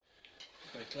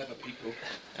Very clever people.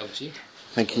 LG.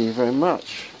 Thank you very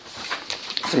much.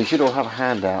 So you should all have a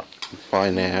handout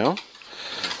by now.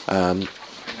 I'm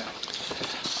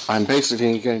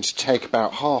basically going to take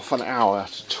about half an hour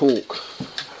to talk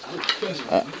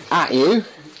at you,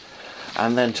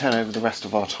 and then turn over the rest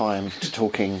of our time to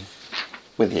talking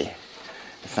with you,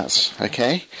 if that's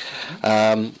okay.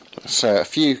 So a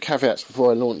few caveats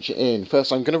before I launch it in.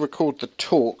 First, I'm going to record the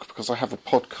talk because I have a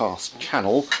podcast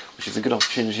channel, which is a good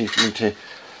opportunity for me to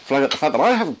flag up the fact that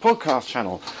I have a podcast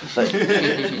channel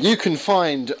that you can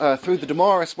find through the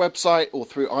Damaris website or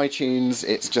through iTunes.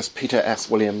 It's just Peter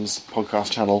S. Williams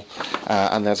podcast channel,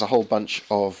 and there's a whole bunch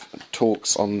of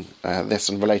talks on this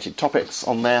and related topics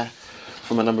on there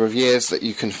from a number of years that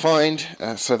you can find,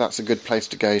 so that's a good place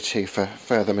to go to for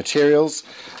further materials.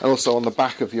 And also on the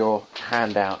back of your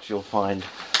handout you'll find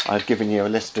I've given you a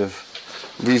list of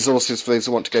resources for those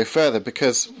who want to go further,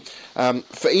 because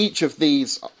for each of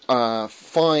these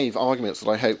 5 arguments that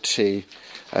I hope to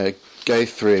go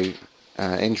through,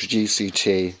 introduce you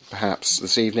to perhaps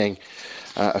this evening,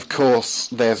 of course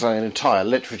there's an entire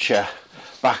literature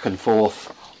back and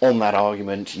forth on that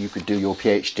argument. You could do your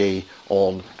PhD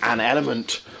on an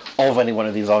element of any one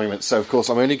of these arguments. So, of course,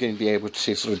 I'm only going to be able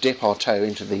to sort of dip our toe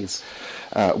into these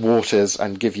waters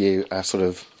and give you a sort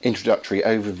of introductory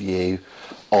overview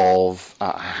of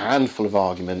a handful of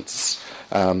arguments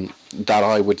that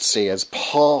I would see as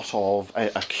part of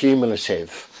a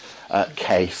cumulative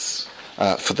case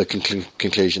for the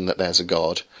conclusion that there's a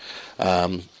God.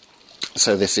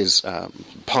 So this is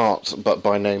part, but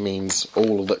by no means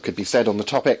all that could be said on the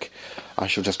topic. I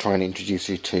shall just try and introduce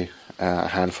you to a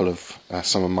handful of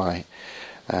some of my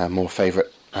more favourite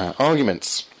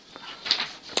arguments.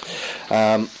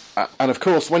 And of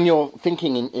course, when you're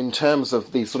thinking in terms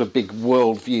of these sort of big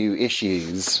worldview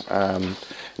issues,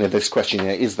 this question,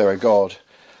 is there a God?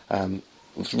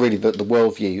 Really the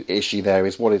worldview issue there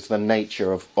is, what is the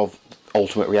nature of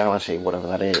ultimate reality, whatever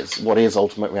that is. What is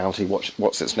ultimate reality?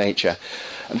 What's its nature?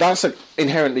 And that's an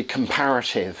inherently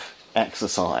comparative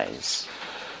exercise.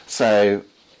 So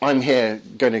I'm here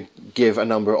going to give a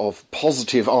number of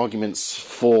positive arguments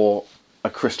for a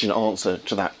Christian answer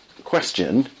to that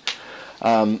question,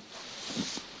 but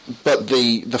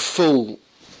the full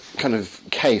kind of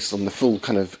case and the full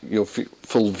kind of your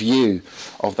full view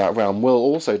of that realm will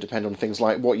also depend on things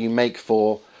like what you make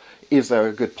for, is there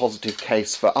a good positive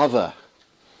case for other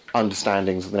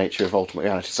understandings of the nature of ultimate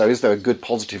reality? So is there a good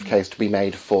positive case to be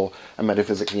made for a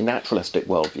metaphysically naturalistic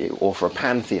worldview or for a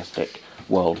pantheistic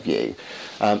worldview?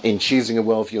 In choosing a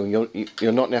worldview,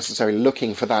 you're not necessarily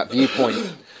looking for that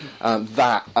viewpoint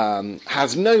that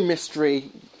has no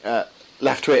mystery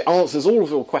left to it, answers all of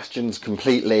your questions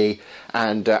completely,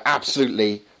 and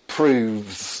absolutely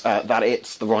proves that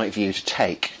it's the right view to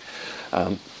take.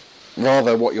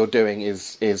 Rather, what you're doing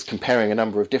is comparing a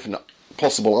number of different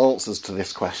possible answers to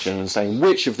this question and saying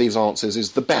which of these answers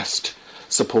is the best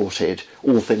supported,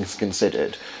 all things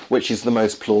considered, which is the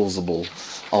most plausible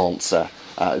answer,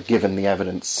 given the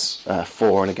evidence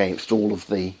for and against all of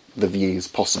the views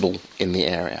possible in the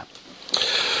area.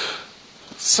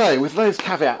 So, with those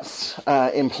caveats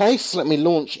in place, let me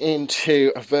launch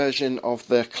into a version of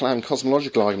the Clan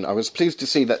cosmological argument. I was pleased to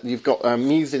see that you've got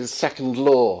Muse's Second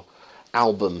Law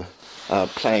album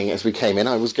playing as we came in.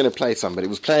 I was going to play some, but it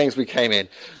was playing as we came in.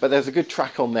 But there's a good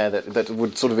track on there that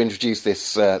would sort of introduce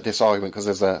this argument, because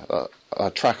there's a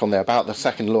track on there about the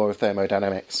second law of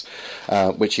thermodynamics,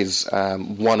 which is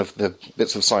one of the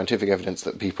bits of scientific evidence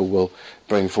that people will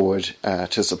bring forward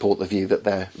to support the view that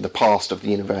the past of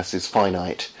the universe is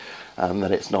finite,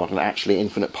 that it's not an actually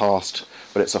infinite past,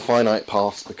 but it's a finite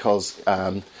past because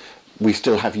we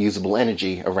still have usable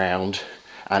energy around.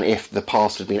 And if the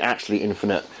past had been actually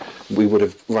infinite, we would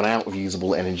have run out of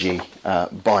usable energy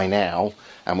by now,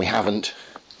 and we haven't,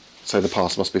 so the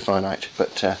past must be finite.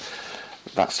 But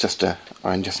that's just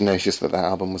I just noticed that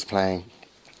album was playing.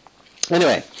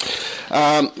 Anyway,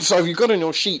 so you've got in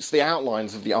your sheets the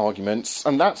outlines of the arguments,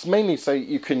 and that's mainly so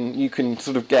you can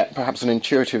sort of get perhaps an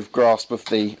intuitive grasp of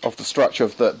the structure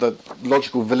of the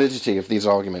logical validity of these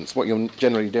arguments. What you're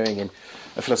generally doing in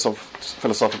a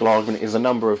philosophical argument is a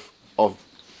number of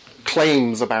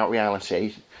claims about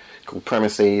reality, called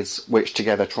premises, which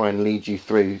together try and lead you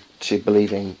through to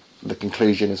believing the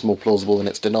conclusion is more plausible than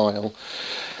its denial.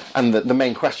 And the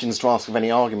main questions to ask of any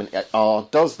argument are,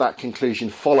 does that conclusion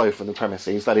follow from the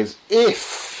premises? That is,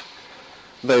 if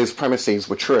those premises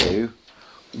were true,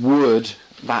 would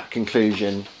that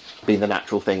conclusion be the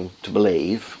natural thing to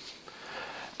believe?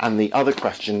 And the other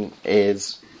question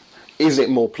is it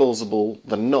more plausible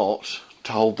than not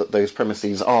to hold that those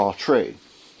premises are true?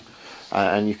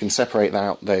 and you can separate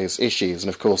out those issues. And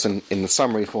of course, in the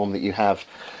summary form that you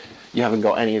haven't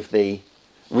got any of the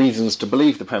reasons to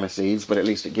believe the premises, but at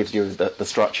least it gives you the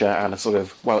structure and a sort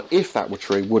of, well, if that were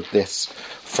true, would this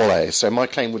follow? So my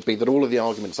claim would be that all of the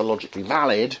arguments are logically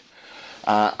valid,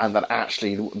 and that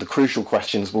actually the crucial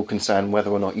questions will concern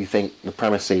whether or not you think the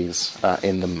premises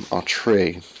in them are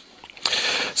true.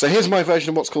 So here's my version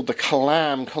of what's called the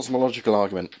Kalam cosmological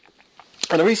argument.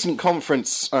 At a recent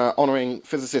conference honouring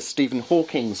physicist Stephen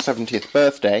Hawking's 70th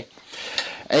birthday,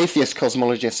 atheist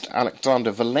cosmologist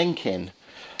Alexander Vilenkin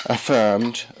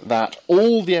affirmed that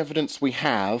all the evidence we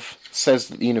have says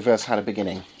that the universe had a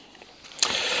beginning.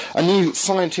 A New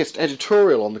Scientist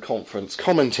editorial on the conference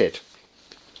commented,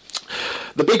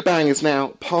 "The Big Bang is now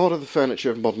part of the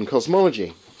furniture of modern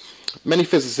cosmology. Many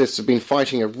physicists have been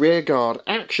fighting a rearguard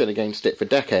action against it for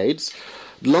decades,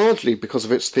 largely because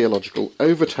of its theological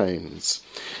overtones.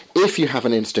 If you have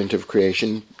an instinct of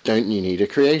creation, don't you need a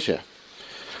creator?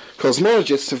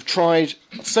 Cosmologists have tried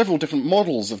several different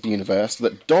models of the universe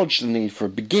that dodge the need for a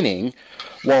beginning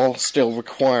while still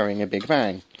requiring a Big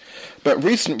Bang. But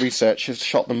recent research has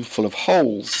shot them full of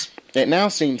holes. It now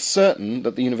seems certain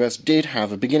that the universe did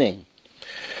have a beginning.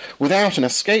 Without an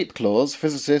escape clause,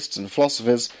 physicists and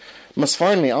philosophers must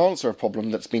finally answer a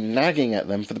problem that's been nagging at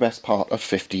them for the best part of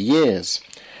 50 years.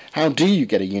 How do you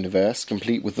get a universe,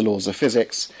 complete with the laws of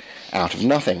physics, out of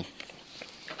nothing?"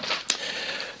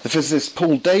 The physicist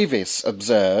Paul Davies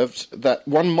observed that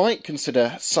one might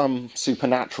consider some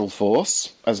supernatural force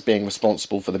as being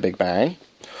responsible for the Big Bang,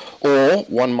 or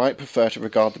one might prefer to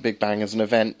regard the Big Bang as an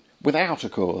event without a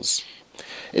cause.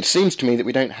 It seems to me that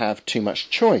we don't have too much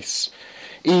choice.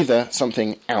 Either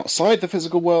something outside the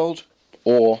physical world,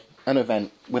 or an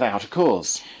event without a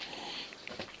cause.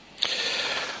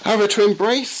 However, to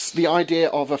embrace the idea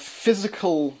of a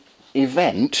physical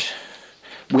event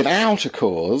without a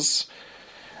cause,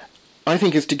 I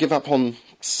think, is to give up on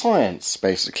science,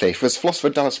 basically. For as philosopher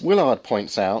Dallas Willard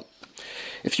points out,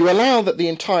 if you allow that the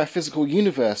entire physical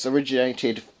universe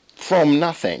originated from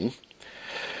nothing,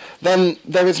 then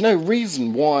there is no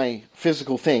reason why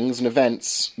physical things and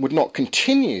events would not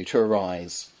continue to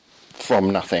arise from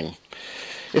nothing.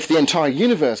 If the entire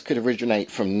universe could originate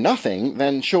from nothing,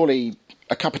 then surely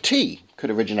a cup of tea could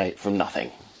originate from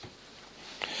nothing.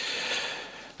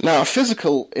 Now, a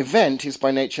physical event is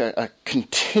by nature a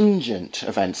contingent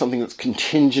event, something that's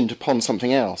contingent upon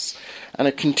something else. And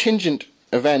a contingent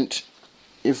event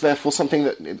is therefore something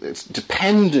that it's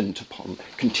dependent upon,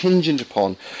 contingent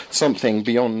upon something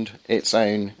beyond its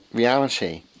own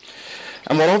reality.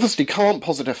 And one obviously can't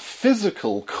posit a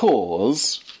physical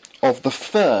cause of the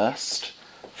first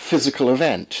physical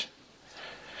event.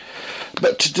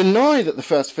 But to deny that the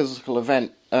first physical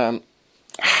event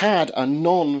had a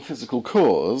non-physical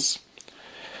cause,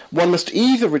 one must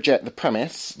either reject the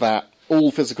premise that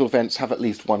all physical events have at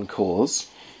least one cause,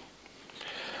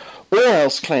 or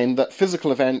else claim that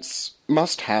physical events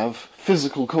must have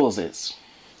physical causes.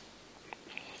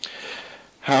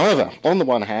 However, on the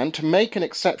one hand, to make an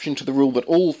exception to the rule that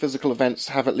all physical events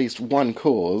have at least one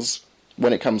cause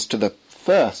when it comes to the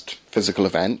first physical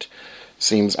event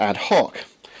seems ad hoc.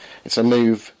 It's a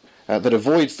move that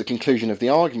avoids the conclusion of the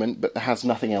argument, but has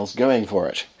nothing else going for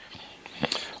it.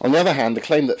 On the other hand, the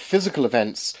claim that physical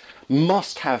events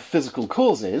must have physical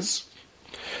causes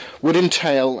would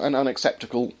entail an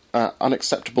unacceptable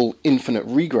infinite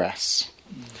regress.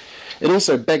 It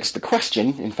also begs the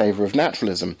question in favour of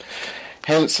naturalism.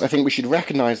 Hence, I think we should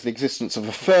recognise the existence of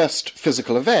a first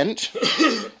physical event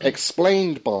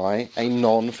explained by a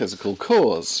non-physical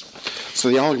cause. So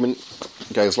the argument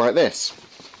goes like this.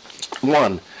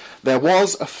 1. There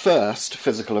was a first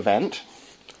physical event.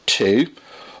 2.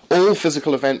 All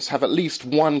physical events have at least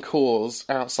one cause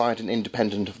outside and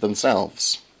independent of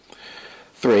themselves.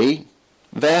 3.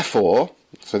 Therefore,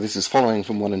 so this is following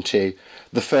from 1 and 2,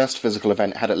 the first physical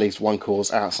event had at least one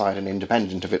cause outside and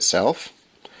independent of itself.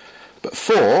 But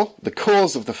 4, the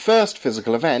cause of the first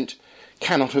physical event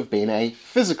cannot have been a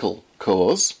physical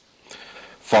cause.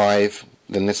 5,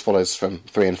 then this follows from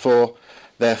 3 and 4.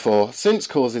 Therefore, since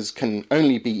causes can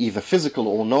only be either physical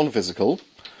or non-physical,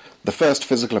 the first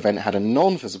physical event had a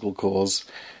non-physical cause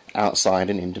outside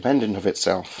and independent of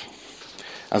itself.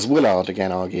 As Willard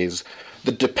again argues,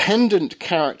 the dependent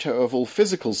character of all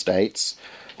physical states,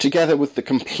 together with the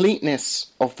completeness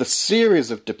of the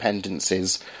series of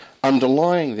dependencies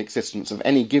underlying the existence of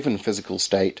any given physical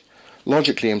state,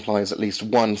 logically implies at least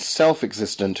one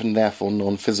self-existent and therefore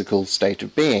non-physical state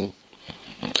of being.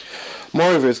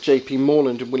 Moreover, as J.P.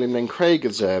 Morland and William Lane Craig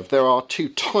observed, there are two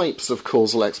types of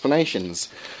causal explanations,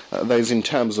 those in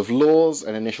terms of laws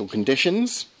and initial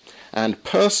conditions, and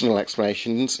personal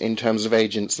explanations in terms of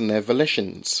agents and their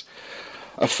volitions.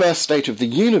 A first state of the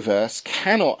universe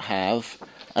cannot have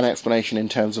an explanation in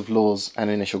terms of laws and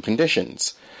initial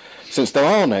conditions, since there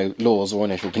are no laws or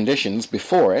initial conditions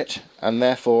before it, and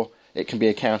therefore it can be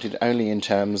accounted only in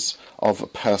terms of a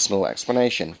personal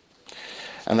explanation.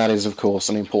 And that is, of course,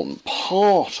 an important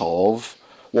part of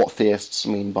what theists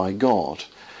mean by God.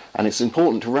 And it's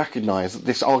important to recognise that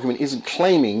this argument isn't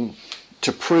claiming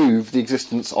to prove the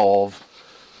existence of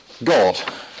God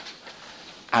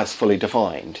as fully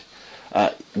defined.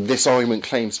 This argument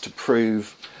claims to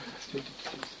prove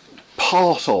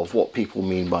part of what people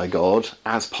mean by God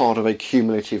as part of a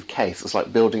cumulative case. It's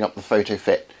like building up the photo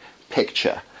fit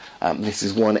picture. This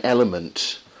is one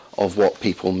element of what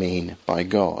people mean by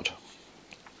God.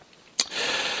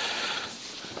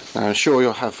 Now, I'm sure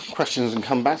you'll have questions and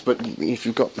comebacks, but if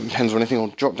you've got pens or anything, or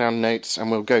drop down notes and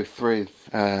we'll go through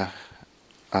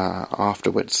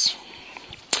afterwards.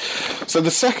 So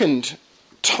the second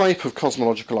type of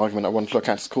cosmological argument I want to look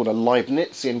at is called a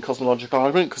Leibnizian cosmological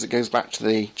argument, because it goes back to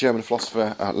the German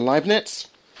philosopher Leibniz.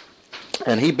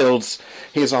 And he builds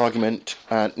his argument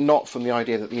not from the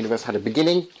idea that the universe had a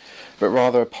beginning, but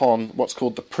rather upon what's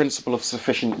called the principle of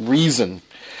sufficient reason.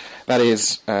 That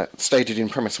is stated in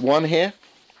premise 1 here.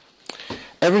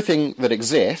 Everything that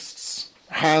exists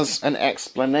has an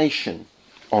explanation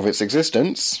of its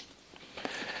existence,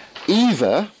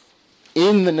 either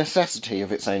in the necessity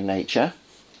of its own nature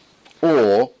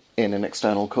or in an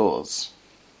external cause.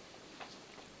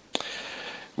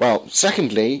 Well,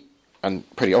 secondly, and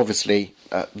pretty obviously,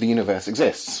 the universe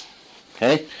exists,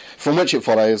 okay? From which it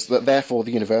follows that therefore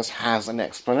the universe has an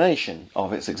explanation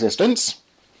of its existence.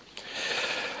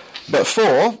 But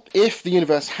 4, if the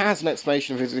universe has an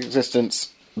explanation of its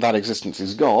existence, that existence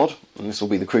is God, and this will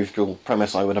be the crucial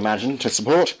premise I would imagine to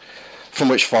support, from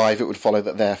which 5 it would follow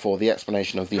that therefore the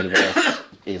explanation of the universe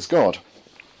is God.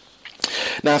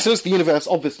 Now, since the universe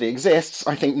obviously exists,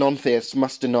 I think non-theists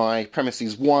must deny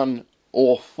premises 1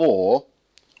 or 4,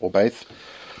 or both,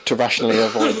 to rationally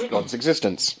avoid God's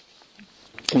existence.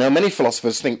 Now, many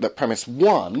philosophers think that premise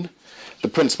 1, the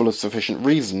principle of sufficient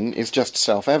reason, is just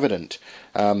self-evident.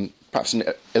 Perhaps an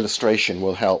illustration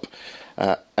will help.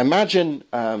 Imagine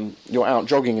you're out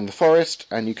jogging in the forest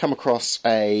and you come across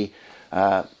a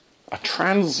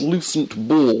translucent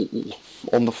ball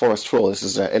on the forest floor. This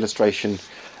is an illustration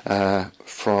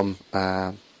from...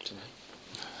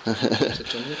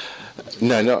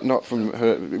 No, not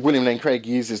from... William Lane Craig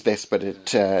uses this, but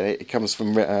it comes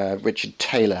from Richard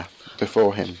Taylor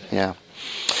before him. Yeah.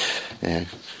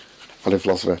 Fellow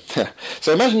philosopher.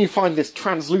 So imagine you find this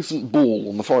translucent ball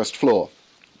on the forest floor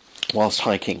whilst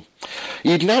hiking.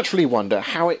 You'd naturally wonder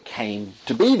how it came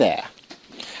to be there.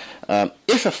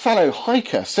 If a fellow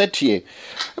hiker said to you,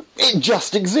 "It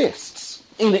just exists,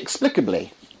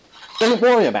 inexplicably, don't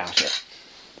worry about it,"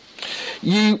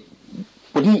 you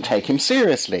wouldn't take him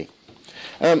seriously.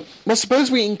 Well,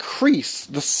 suppose we increase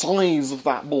the size of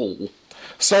that ball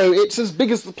so it's as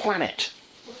big as the planet.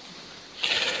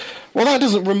 Well, that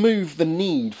doesn't remove the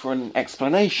need for an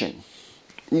explanation.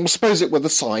 Suppose it were the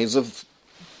size of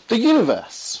the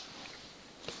universe.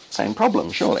 Same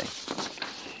problem, surely.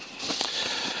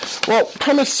 Well,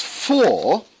 premise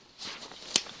 4,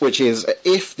 which is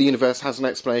if the universe has an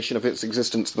explanation of its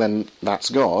existence, then that's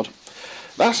God,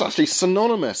 that's actually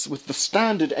synonymous with the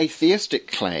standard atheistic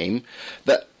claim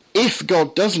that if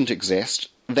God doesn't exist,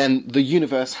 then the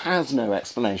universe has no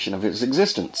explanation of its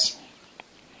existence.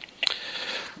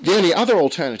 The only other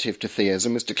alternative to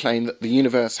theism is to claim that the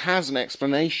universe has an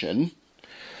explanation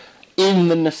in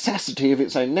the necessity of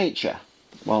its own nature,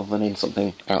 rather than in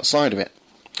something outside of it.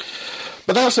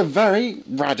 But that's a very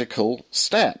radical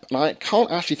step, and I can't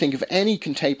actually think of any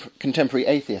contemporary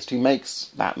atheist who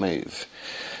makes that move.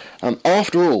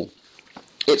 After all,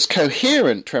 it's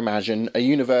coherent to imagine a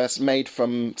universe made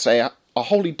from, say, a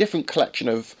wholly different collection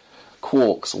of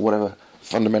quarks, or whatever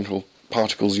fundamental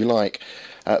particles you like,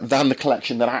 than the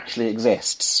collection that actually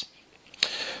exists.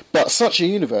 But such a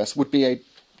universe would be a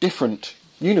different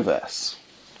universe.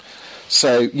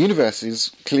 So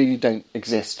universes clearly don't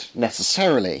exist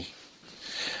necessarily.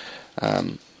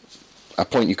 A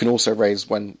point you can also raise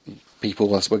when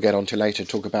people, as we'll get on to later,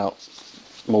 talk about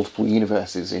multiple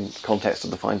universes in context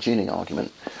of the fine-tuning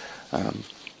argument.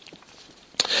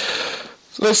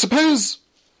 So suppose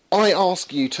I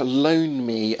ask you to loan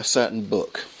me a certain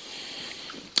book,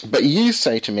 but you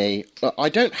say to me, I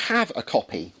don't have a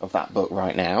copy of that book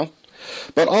right now,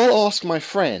 but I'll ask my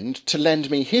friend to lend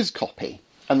me his copy,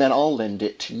 and then I'll lend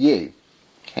it to you.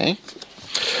 Okay?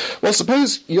 Well,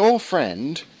 suppose your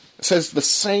friend says the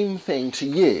same thing to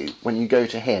you when you go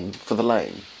to him for the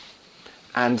loan.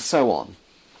 and so on,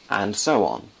 and so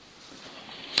on.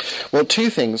 Well, two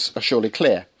things are surely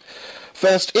clear.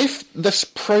 First, if this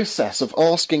process of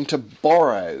asking to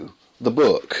borrow the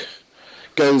book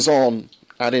goes on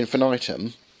ad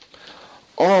infinitum,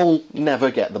 I'll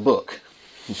never get the book.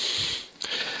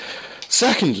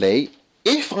 Secondly,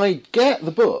 if I get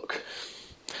the book,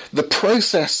 the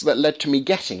process that led to me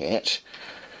getting it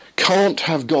can't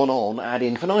have gone on ad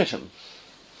infinitum.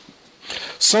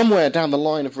 Somewhere down the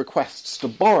line of requests to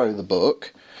borrow the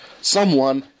book,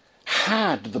 someone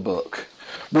had the book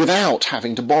without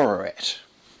having to borrow it.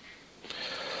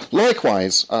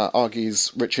 Likewise,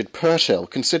 argues Richard Purtill,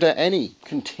 consider any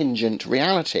contingent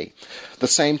reality. The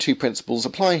same two principles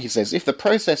apply, he says. If the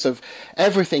process of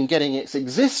everything getting its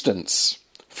existence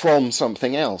from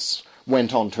something else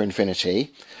went on to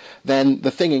infinity, then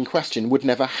the thing in question would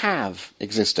never have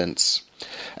existence.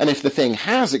 And if the thing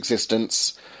has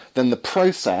existence, then the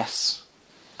process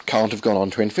can't have gone on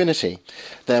to infinity.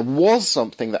 There was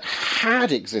something that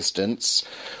had existence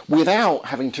without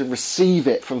having to receive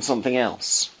it from something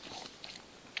else.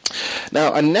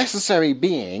 Now, a necessary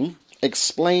being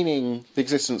explaining the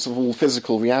existence of all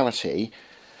physical reality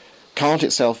can't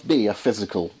itself be a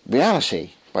physical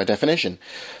reality, by definition.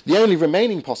 The only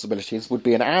remaining possibilities would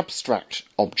be an abstract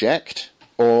object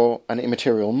or an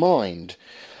immaterial mind.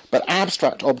 But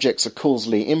abstract objects are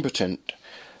causally impotent.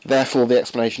 Therefore, the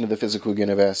explanation of the physical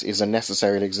universe is a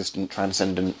necessarily existent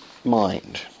transcendent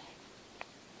mind.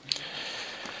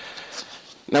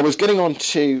 Now, I was getting on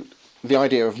to the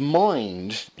idea of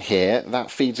mind here. That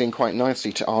feeds in quite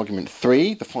nicely to argument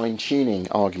 3, the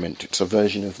fine-tuning argument. It's a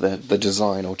version of the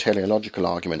design or teleological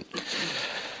argument.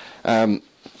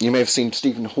 You may have seen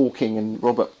Stephen Hawking and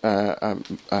Robert,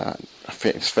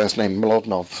 his first name,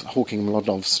 Hawking and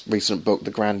Mlodnov's recent book,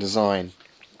 The Grand Design.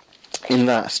 In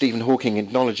that, Stephen Hawking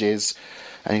acknowledges,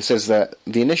 and he says that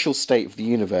the initial state of the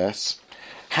universe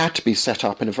had to be set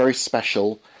up in a very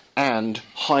special and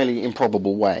highly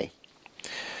improbable way.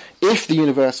 If the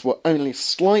universe were only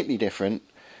slightly different,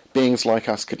 beings like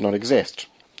us could not exist.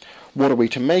 What are we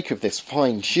to make of this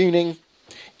fine-tuning?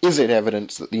 Is it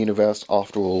evidence that the universe,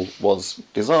 after all, was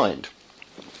designed?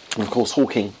 And of course,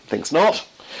 Hawking thinks not.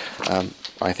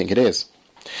 I think it is.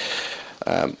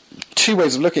 Two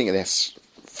ways of looking at this.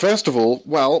 First of all,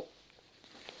 well,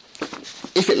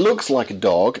 if it looks like a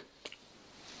dog,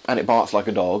 and it barks like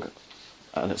a dog,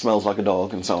 and it smells like a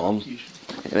dog, and so on,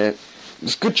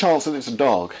 there's a good chance that it's a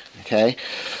dog, okay?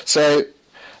 So,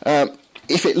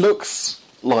 if it looks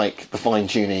like the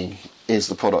fine-tuning is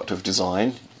the product of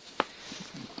design,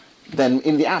 then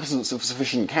in the absence of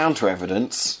sufficient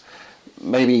counter-evidence,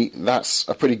 maybe that's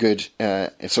a pretty good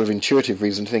sort of intuitive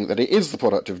reason to think that it is the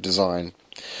product of design.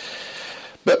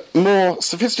 But more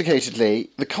sophisticatedly,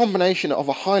 the combination of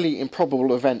a highly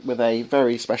improbable event with a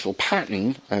very special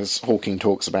pattern, as Hawking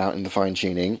talks about in the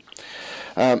fine-tuning,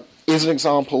 is an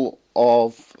example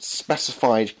of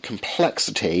specified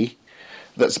complexity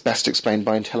that's best explained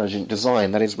by intelligent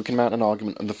design. That is, we can mount an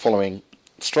argument of the following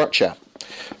structure.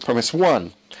 Premise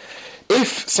 1.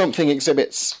 If something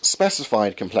exhibits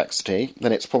specified complexity,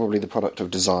 then it's probably the product of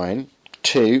design.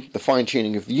 2. The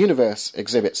fine-tuning of the universe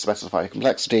exhibits specified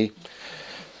complexity.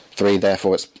 3.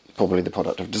 Therefore, it's probably the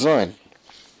product of design.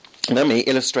 Let me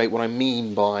illustrate what I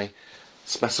mean by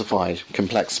specified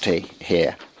complexity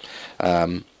here.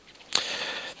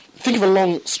 Think of a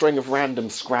long string of random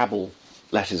Scrabble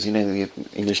letters. You know the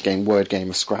English word game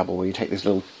of Scrabble, where you take these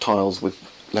little tiles with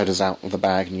letters out of the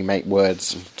bag and you make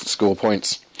words and score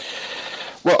points.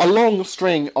 Well, a long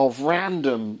string of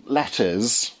random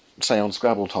letters, say on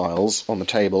Scrabble tiles on the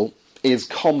table, is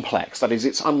complex. That is,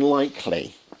 it's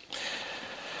unlikely.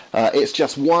 It's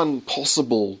just one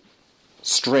possible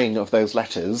string of those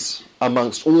letters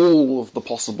amongst all of the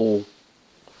possible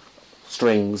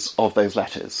strings of those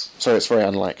letters. So it's very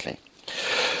unlikely.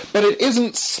 But it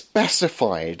isn't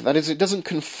specified. That is, it doesn't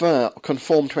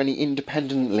conform to any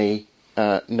independently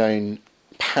known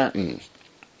pattern.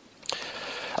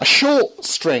 A short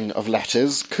string of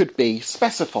letters could be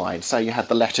specified. So you had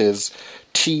the letters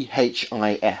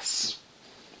THIS,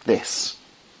 this.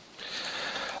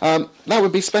 That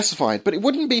would be specified, but it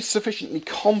wouldn't be sufficiently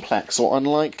complex or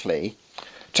unlikely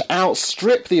to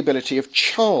outstrip the ability of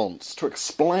chance to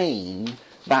explain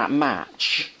that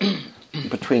match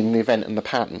between the event and the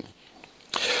pattern.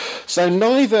 So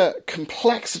neither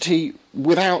complexity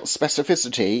without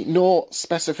specificity nor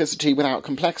specificity without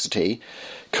complexity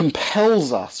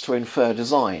compels us to infer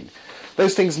design.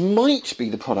 Those things might be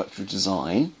the product of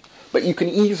design, but you can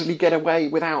easily get away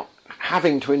without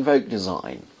having to invoke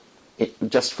design,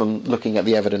 just from looking at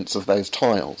the evidence of those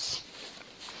tiles.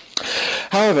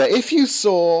 However, if you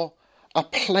saw a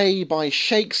play by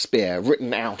Shakespeare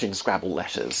written out in Scrabble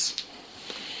letters,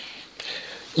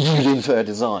 you'd infer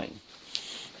design.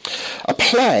 A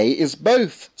play is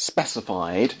both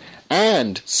specified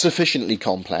and sufficiently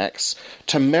complex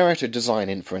to merit a design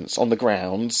inference on the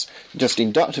grounds, just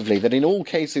inductively, that in all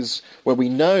cases where we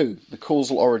know the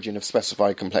causal origin of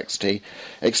specified complexity,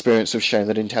 experience has shown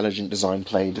that intelligent design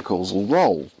played a causal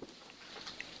role.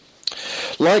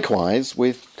 Likewise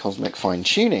with cosmic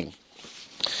fine-tuning.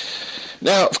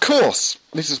 Now, of course,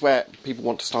 this is where people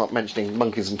want to start mentioning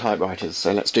monkeys and typewriters,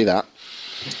 so let's do that.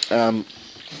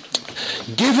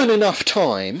 Given enough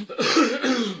time,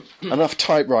 enough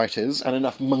typewriters and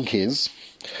enough monkeys,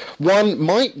 one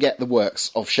might get the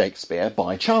works of Shakespeare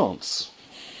by chance.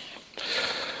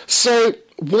 So,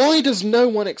 why does no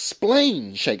one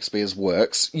explain Shakespeare's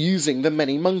works using the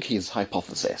many monkeys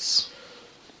hypothesis?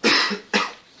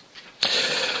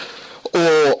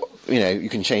 Or, you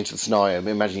can change the scenario.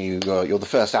 Imagine you're the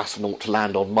first astronaut to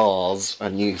land on Mars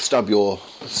and you stub your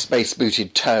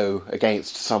space-booted toe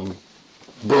against some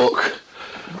book,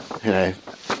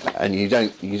 and you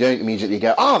don't immediately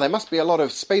go, there must be a lot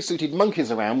of space-suited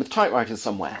monkeys around with typewriters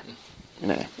somewhere.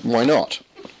 Why not?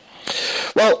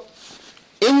 Well,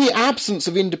 in the absence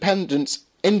of independent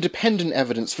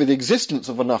evidence for the existence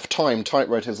of enough time,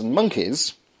 typewriters and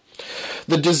monkeys,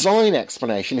 the design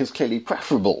explanation is clearly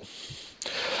preferable.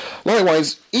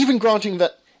 Likewise, even granting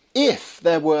that if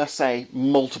there were, say,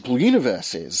 multiple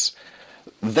universes,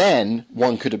 then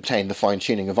one could obtain the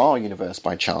fine-tuning of our universe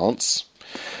by chance.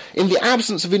 In the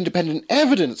absence of independent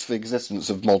evidence for the existence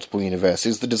of multiple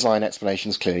universes, the design explanation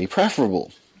is clearly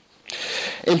preferable.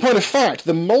 In point of fact,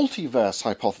 the multiverse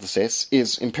hypothesis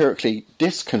is empirically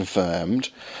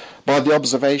disconfirmed by the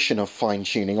observation of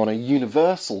fine-tuning on a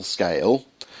universal scale,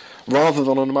 rather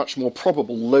than on a much more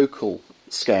probable local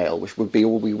scale, which would be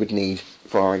all we would need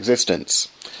for our existence.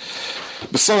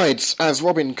 Besides, as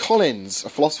Robin Collins, a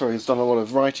philosopher who's done a lot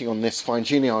of writing on this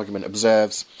fine-tuning argument,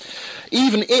 observes,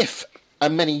 even if a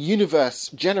many-universe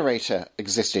generator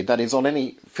existed, that is, on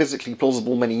any physically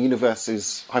plausible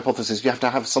many-universes hypothesis, you have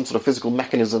to have some sort of physical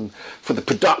mechanism for the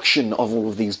production of all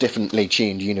of these differently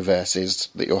tuned universes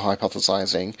that you're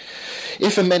hypothesizing.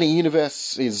 If a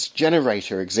many-universes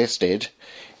generator existed,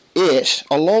 it,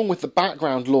 along with the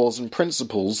background laws and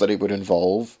principles that it would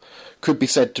involve, could be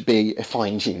said to be a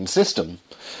fine-tuned system.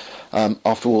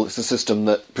 After all, it's a system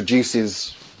that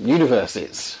produces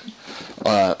universes,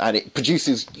 and it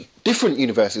produces different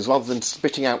universes rather than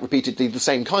spitting out repeatedly the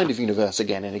same kind of universe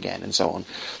again and again and so on.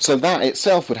 So that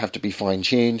itself would have to be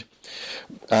fine-tuned,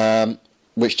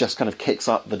 which just kind of kicks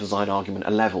up the design argument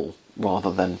a level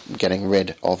rather than getting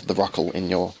rid of the ruckle in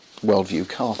your worldview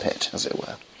carpet, as it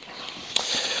were.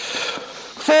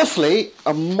 Fourthly,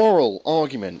 a moral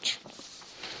argument.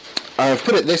 I've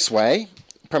put it this way.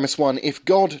 Premise 1, if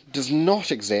God does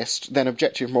not exist, then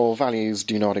objective moral values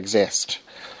do not exist.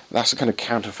 That's a kind of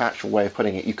counterfactual way of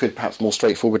putting it. You could perhaps more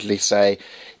straightforwardly say,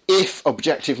 if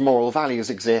objective moral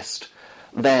values exist,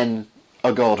 then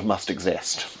a God must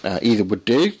exist. Either would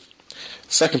do.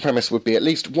 Second premise would be at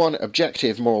least one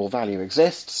objective moral value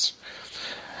exists,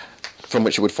 from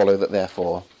which it would follow that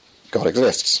therefore God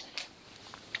exists.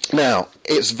 Now,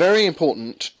 it's very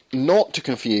important not to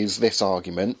confuse this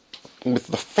argument with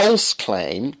the false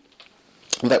claim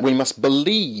that we must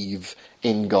believe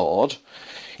in God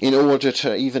in order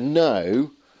to either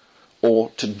know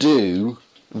or to do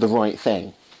the right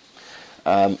thing.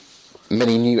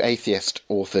 Many new atheist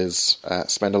authors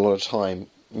spend a lot of time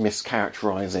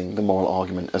mischaracterising the moral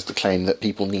argument as the claim that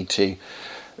people need to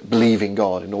believe in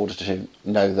God in order to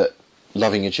know that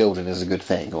loving your children is a good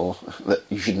thing, or that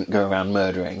you shouldn't go around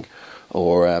murdering,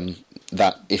 or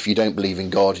that if you don't believe in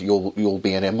God, you'll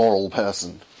be an immoral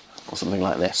person, or something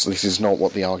like this. This is not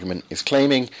what the argument is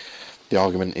claiming. The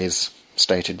argument is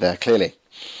stated there clearly.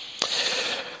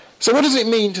 So what does it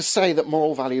mean to say that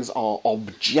moral values are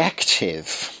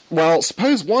objective? Well,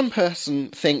 suppose one person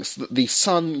thinks that the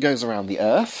sun goes around the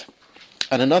earth,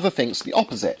 and another thinks the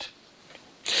opposite.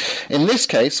 In this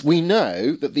case, we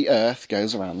know that the earth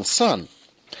goes around the sun.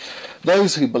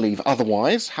 Those who believe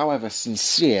otherwise, however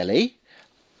sincerely,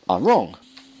 are wrong.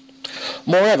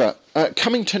 Moreover,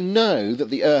 coming to know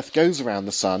that the earth goes around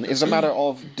the sun is a matter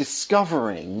of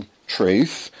discovering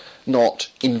truth, not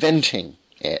inventing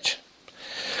it.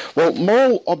 Well,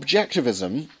 moral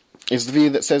objectivism is the view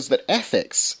that says that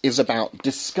ethics is about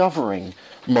discovering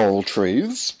moral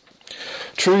truths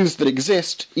that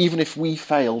exist even if we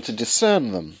fail to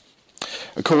discern them.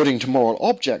 According to moral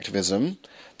objectivism,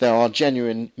 there are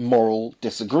genuine moral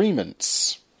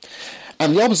disagreements.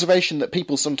 And the observation that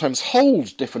people sometimes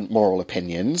hold different moral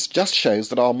opinions just shows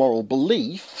that our moral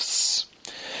beliefs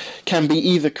can be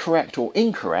either correct or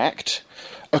incorrect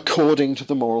according to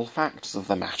the moral facts of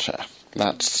the matter.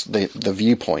 That's the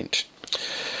viewpoint.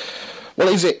 Well,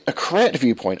 is it a correct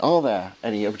viewpoint? Are there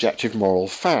any objective moral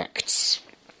facts?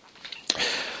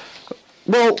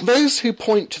 Well, those who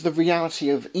point to the reality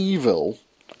of evil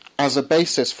as a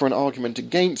basis for an argument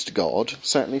against God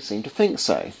certainly seem to think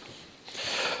so.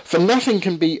 For nothing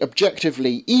can be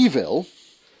objectively evil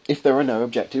if there are no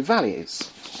objective values.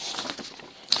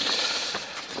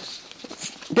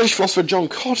 British philosopher John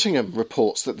Cottingham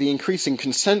reports that the increasing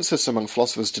consensus among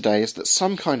philosophers today is that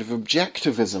some kind of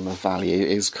objectivism of value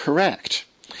is correct.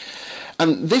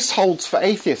 And this holds for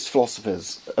atheist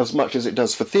philosophers as much as it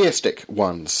does for theistic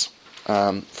ones.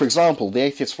 For example, the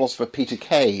atheist philosopher Peter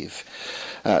Cave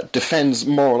defends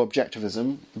moral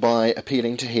objectivism by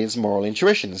appealing to his moral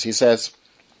intuitions. He says,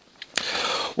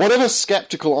 "Whatever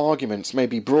sceptical arguments may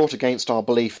be brought against our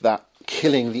belief that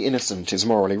killing the innocent is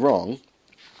morally wrong,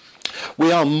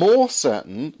 we are more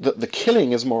certain that the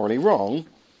killing is morally wrong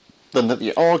than that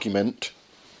the argument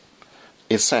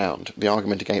is sound, the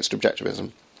argument against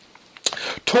objectivism.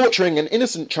 Torturing an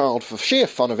innocent child for sheer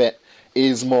fun of it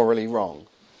is morally wrong,"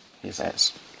 he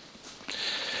says.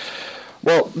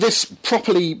 Well, this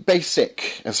properly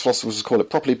basic, as philosophers call it,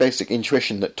 properly basic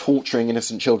intuition that torturing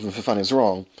innocent children for fun is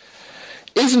wrong,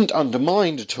 isn't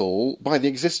undermined at all by the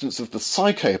existence of the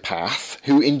psychopath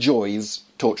who enjoys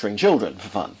torturing children for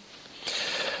fun.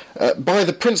 By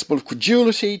the principle of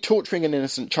credulity, torturing an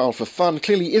innocent child for fun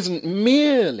clearly isn't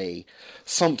merely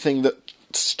something that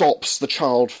stops the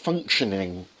child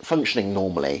functioning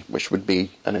normally, which would be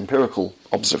an empirical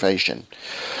observation,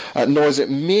 nor is it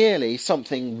merely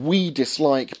something we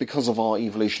dislike because of our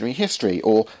evolutionary history,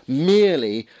 or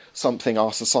merely something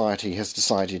our society has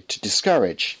decided to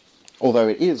discourage. Although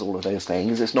it is all of those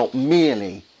things, it's not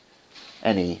merely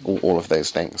any or all of those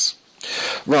things.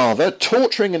 Rather,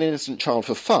 torturing an innocent child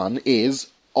for fun is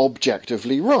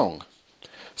objectively wrong.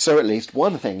 So at least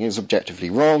one thing is objectively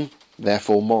wrong,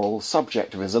 therefore moral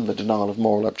subjectivism, the denial of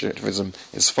moral objectivism,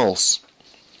 is false.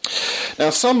 Now,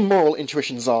 some moral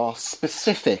intuitions are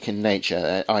specific in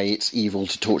nature, i.e. it's evil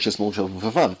to torture small children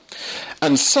for fun,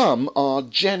 and some are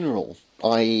general,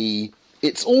 i.e.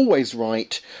 it's always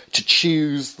right to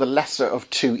choose the lesser of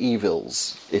two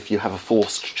evils if you have a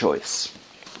forced choice.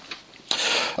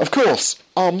 Of course,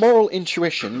 our moral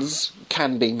intuitions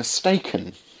can be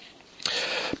mistaken,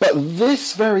 but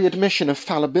this very admission of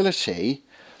fallibility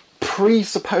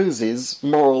presupposes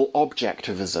moral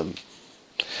objectivism.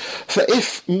 For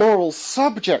if moral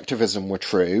subjectivism were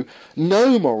true,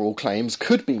 no moral claims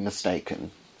could be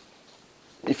mistaken.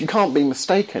 If you can't be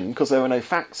mistaken because there are no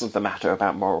facts of the matter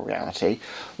about moral reality,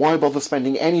 why bother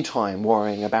spending any time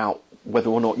worrying about whether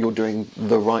or not you're doing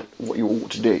what you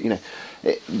ought to do?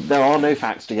 There are no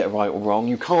facts to get right or wrong.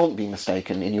 You can't be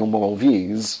mistaken in your moral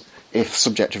views if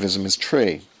subjectivism is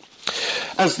true.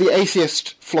 As the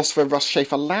atheist philosopher Russ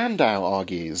Schaefer-Landau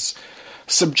argues,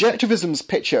 subjectivism's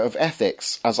picture of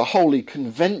ethics as a wholly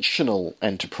conventional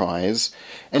enterprise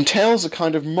entails a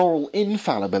kind of moral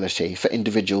infallibility for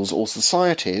individuals or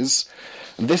societies.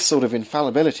 This sort of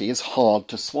infallibility is hard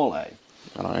to swallow,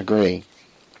 and I agree.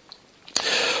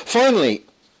 Finally,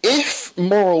 if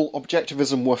moral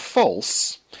objectivism were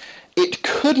false, it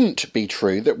couldn't be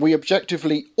true that we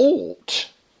objectively ought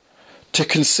to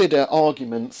consider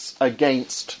arguments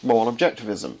against moral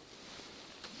objectivism,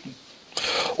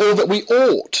 or that we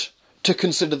ought to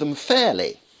consider them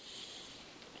fairly.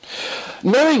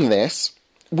 Knowing this,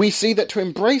 we see that to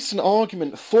embrace an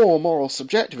argument for moral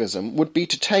subjectivism would be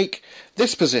to take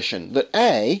this position, that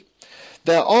A,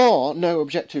 there are no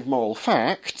objective moral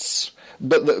facts,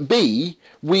 but that B,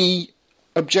 we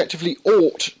objectively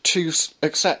ought to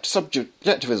accept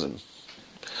subjectivism.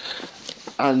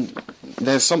 And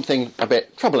there's something a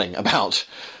bit troubling about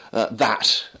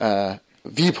that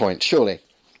viewpoint, surely.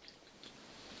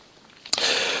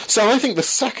 So I think the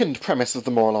second premise of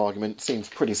the moral argument seems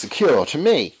pretty secure to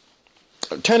me.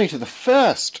 Turning to the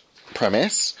first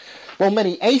premise, well,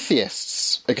 many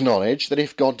atheists acknowledge that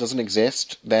if God doesn't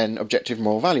exist, then objective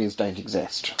moral values don't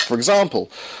exist. For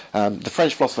example, the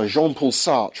French philosopher Jean-Paul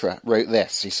Sartre wrote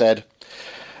this. He said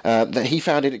that he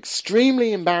found it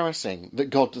extremely embarrassing that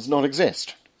God does not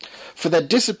exist, for there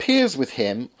disappears with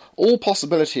him all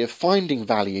possibility of finding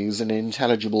values in an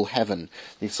intelligible heaven,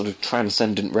 these sort of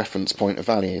transcendent reference point of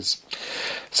values.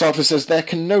 Sartre says there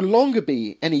can no longer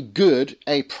be any good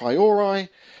a priori,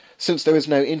 since there is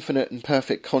no infinite and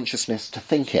perfect consciousness to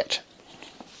think it.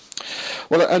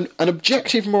 Well, an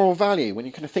objective moral value, when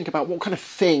you kind of think about what kind of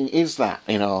thing is that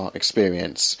in our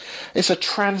experience, it's a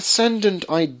transcendent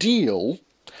ideal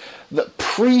that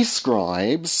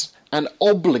prescribes and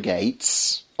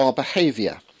obligates our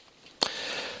behaviour.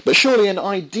 But surely an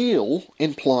ideal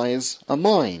implies a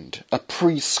mind. A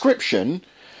prescription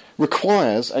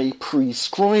requires a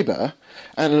prescriber,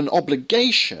 and an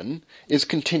obligation is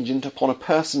contingent upon a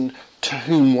person to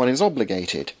whom one is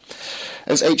obligated.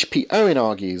 As H.P. Owen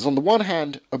argues, on the one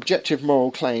hand, objective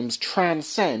moral claims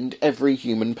transcend every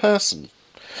human person.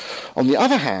 On the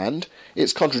other hand,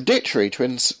 it's contradictory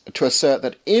to assert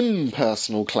that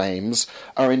impersonal claims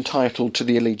are entitled to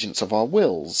the allegiance of our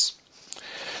wills.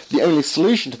 The only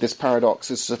solution to this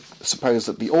paradox is to suppose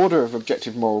that the order of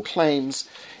objective moral claims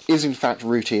is in fact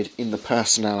rooted in the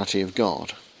personality of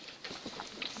God.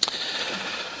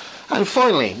 And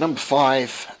finally, number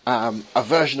 5, a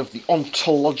version of the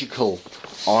ontological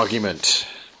argument.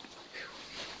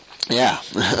 Yeah,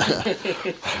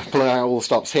 pulling out all the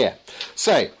stops here.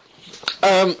 So,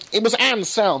 it was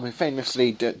Anselm who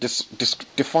famously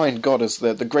defined God as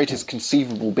the greatest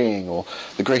conceivable being, or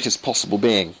the greatest possible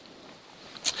being.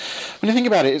 When you think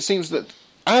about it, it seems that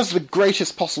as the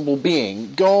greatest possible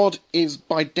being, God is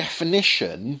by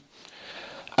definition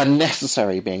a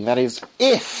necessary being. That is,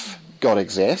 if God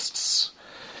exists,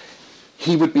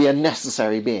 he would be a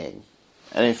necessary being.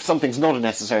 And if something's not a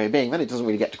necessary being, then it doesn't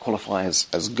really get to qualify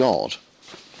as God,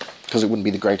 because it wouldn't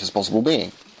be the greatest possible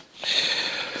being.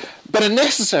 But a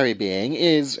necessary being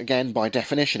is, again, by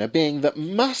definition, a being that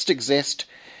must exist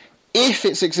if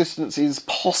its existence is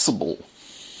possible.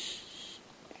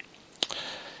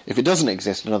 If it doesn't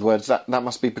exist, in other words, that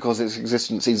must be because its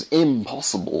existence is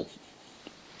impossible.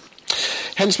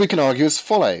 Hence we can argue as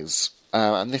follows,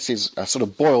 and this is a sort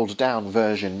of boiled down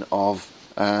version of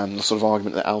the sort of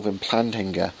argument that Alvin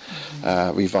Plantinga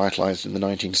revitalised in the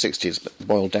 1960s, but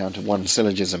boiled down to one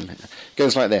syllogism. It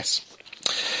goes like this.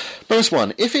 Premise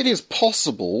 1. If it is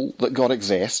possible that God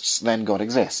exists, then God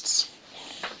exists.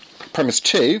 Premise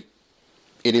 2.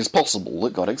 It is possible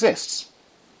that God exists.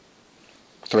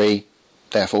 3.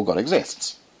 Therefore God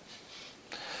exists.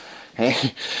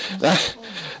 Okay?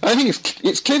 I think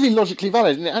it's clearly logically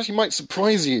valid, and it actually might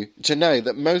surprise you to know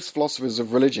that most philosophers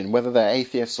of religion, whether they're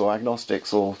atheists or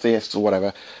agnostics or theists or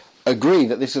whatever, agree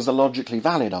that this is a logically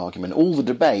valid argument. All the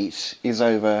debate is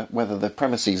over whether the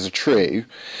premises are true,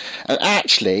 and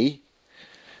actually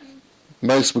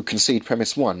most would concede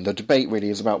premise 1. The debate really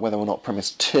is about whether or not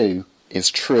premise 2 is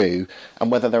true,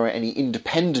 and whether there are any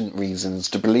independent reasons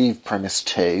to believe premise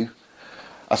 2,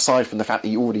 aside from the fact that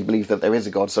you already believe that there is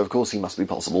a God, so of course he must be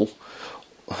possible,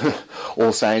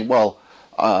 or saying, well,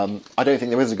 I don't think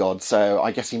there is a God, so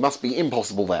I guess he must be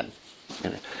impossible then.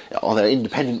 You know, are there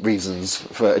independent reasons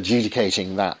for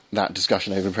adjudicating that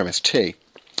discussion over premise 2?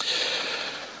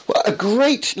 Well,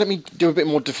 let me do a bit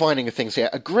more defining of things here.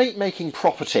 A great-making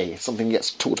property, something that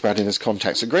gets talked about in this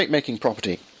context, a great-making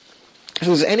property. If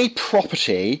there's any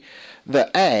property that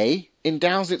A,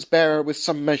 endows its bearer with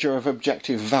some measure of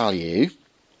objective value,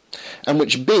 and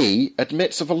which B,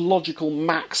 admits of a logical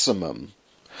maximum.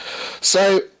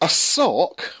 So, a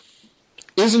sock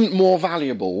isn't more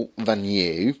valuable than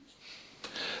you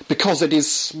because it is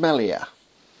smellier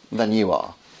than you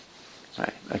are.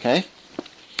 Right, okay?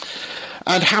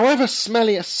 And however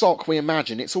smelly a sock we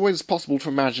imagine, it's always possible to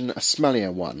imagine a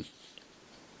smellier one.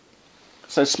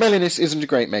 So smelliness isn't a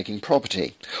great-making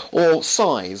property. Or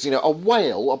size. You know, a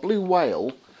blue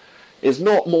whale, is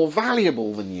not more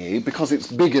valuable than you because it's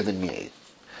bigger than you.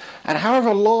 And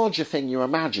however large a thing you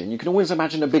imagine, you can always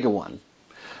imagine a bigger one.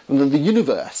 And then the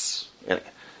universe,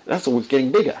 that's always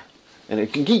getting bigger. And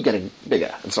it can keep getting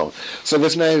bigger, and so on. So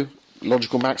there's no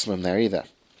logical maximum there either.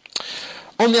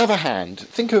 On the other hand,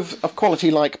 think of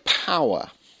quality like power.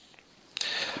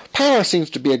 Power seems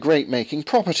to be a great-making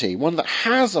property, one that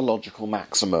has a logical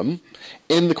maximum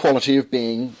in the quality of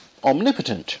being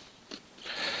omnipotent.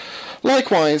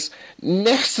 Likewise,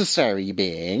 necessary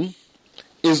being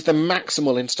is the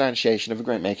maximal instantiation of a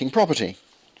great-making property.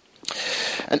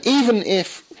 And even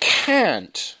if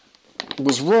Kant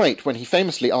was right when he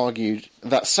famously argued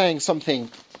that saying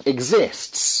something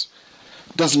exists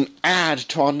doesn't add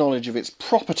to our knowledge of its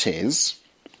properties,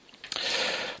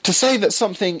 to say that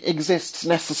something exists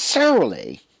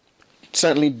necessarily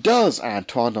certainly does add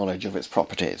to our knowledge of its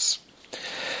properties.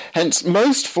 Hence,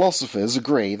 most philosophers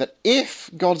agree that if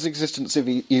God's existence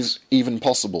is even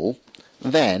possible,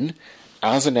 then,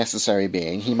 as a necessary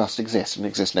being, he must exist and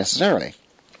exist necessarily.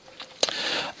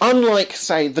 Unlike,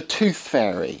 say, the Tooth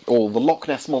Fairy or the Loch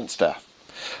Ness Monster,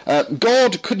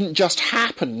 God couldn't just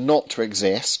happen not to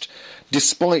exist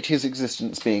despite his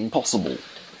existence being possible.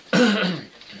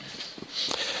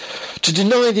 To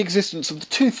deny the existence of the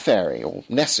Tooth Fairy, or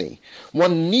Nessie,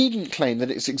 one needn't claim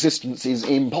that its existence is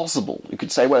impossible. You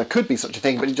could say, well, it could be such a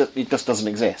thing, but it just doesn't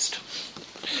exist.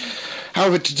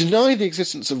 However, to deny the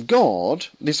existence of God,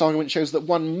 this argument shows that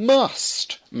one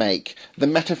must make the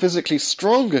metaphysically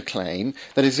stronger claim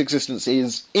that his existence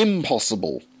is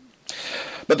impossible.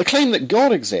 But the claim that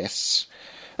God exists,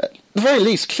 at the very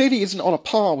least, clearly isn't on a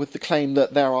par with the claim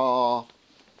that there are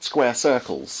square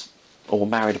circles or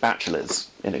married bachelors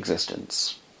in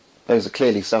existence. Those are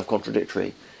clearly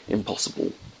self-contradictory,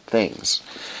 impossible things.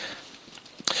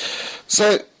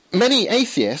 So, many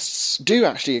atheists do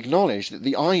actually acknowledge that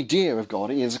the idea of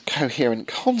God is a coherent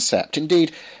concept.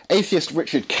 Indeed, atheist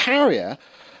Richard Carrier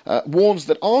warns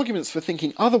that arguments for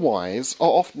thinking otherwise are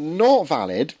often not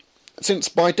valid, since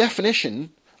by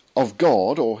definition of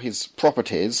God or his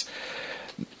properties,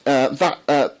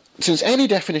 since any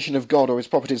definition of God or his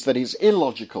properties that is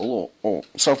illogical or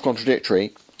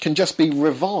self-contradictory can just be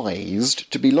revised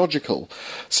to be logical.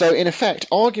 So, in effect,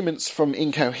 arguments from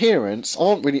incoherence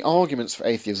aren't really arguments for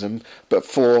atheism, but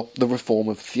for the reform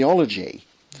of theology.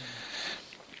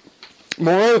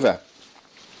 Moreover,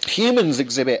 humans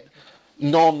exhibit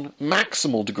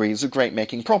non-maximal degrees of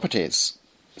great-making properties,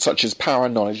 such as power,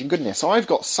 knowledge, and goodness. So I've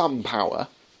got some power.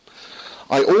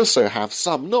 I also have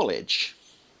some knowledge.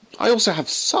 I also have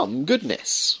some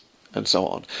goodness, and so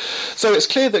on. So it's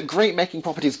clear that great-making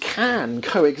properties can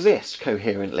coexist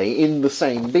coherently in the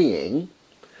same being,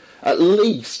 at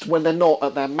least when they're not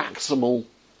at their maximal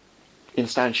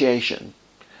instantiation.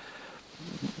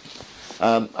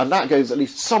 And that goes at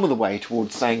least some of the way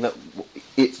towards saying that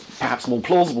it's perhaps more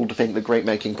plausible to think that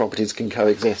great-making properties can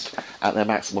coexist at their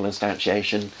maximal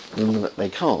instantiation than that they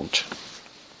can't.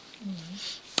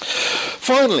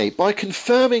 Finally, by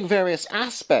confirming various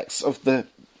aspects of the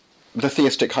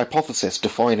theistic hypothesis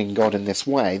defining God in this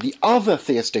way, the other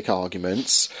theistic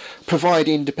arguments provide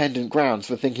independent grounds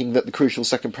for thinking that the crucial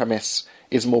second premise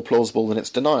is more plausible than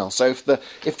its denial. So if the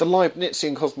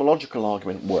Leibnizian cosmological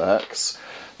argument works,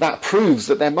 that proves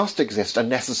that there must exist a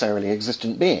necessarily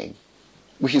existent being,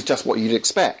 which is just what you'd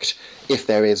expect if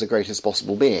there is a greatest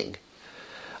possible being.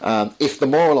 If the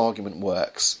moral argument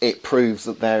works, it proves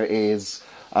that there is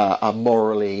a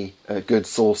morally good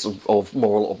source of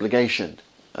moral obligation,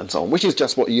 and so on, which is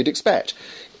just what you'd expect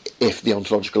if the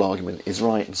ontological argument is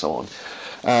right, and so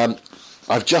on.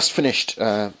 I've just finished,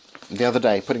 the other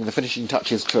day, putting the finishing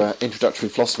touches to an introductory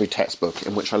philosophy textbook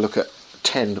in which I look at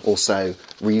 10 or so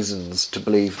reasons to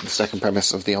believe the second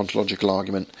premise of the ontological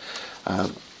argument,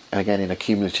 again in a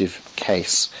cumulative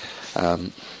case.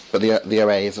 But the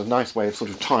OA is a nice way of sort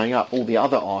of tying up all the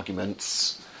other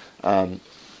arguments and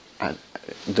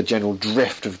the general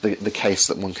drift of the case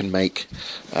that one can make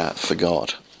for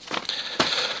God.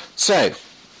 So,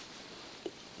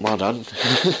 well done.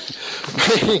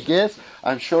 Yes,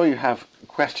 I'm sure you have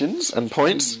questions and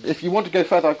points. If you want to go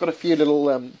further, I've got a few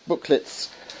little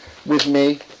booklets with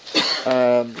me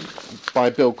by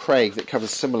Bill Craig that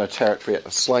covers similar territory at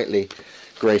a slightly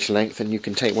greater length, and you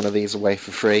can take one of these away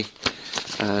for free.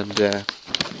 And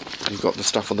you've got the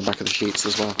stuff on the back of the sheets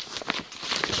as well.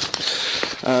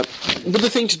 Would the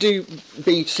thing to do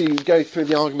be to go through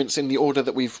the arguments in the order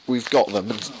that we've got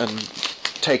them and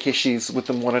take issues with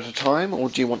them one at a time, or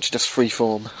do you want to just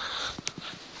freeform?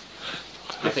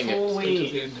 Before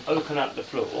we open up the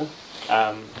floor,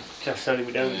 just so that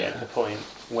we don't get to the point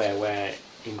where we're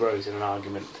engrossed in an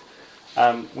argument,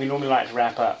 we normally like to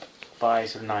wrap up by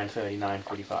sort of 9:30,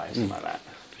 9:45, something like that.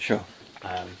 Sure.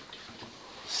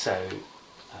 So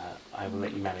I will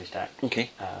let you manage that, Okay.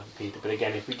 Peter. But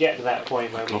again, if we get to that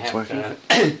point where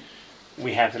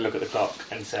we have to look at the clock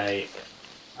and say,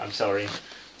 I'm sorry,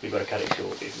 we've got to cut it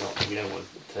short. It's not, we don't want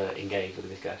to engage with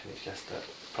the discussion. It's just that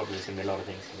probably there's going to be a lot of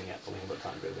things coming up and we haven't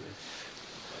got time to go with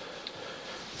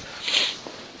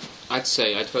it. I'd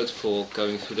say I'd vote for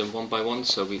going through them one by one,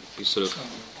 so we sort of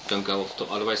don't go off.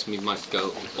 Otherwise, we might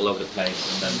go all over the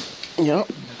place, and then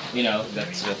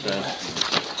that sort of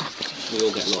we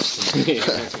all get lost.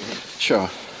 Sure.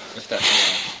 If that's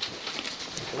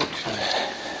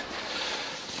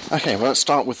Okay, well, let's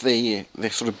start with the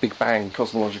sort of Big Bang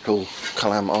cosmological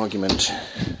Kalam argument.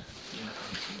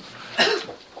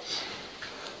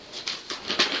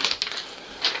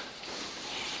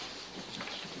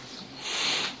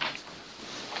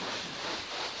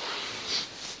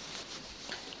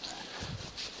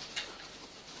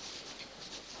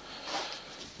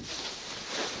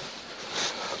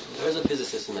 There is a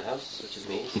physicist in the house, which is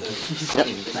me, so Yep.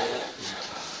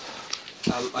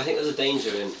 I think there's a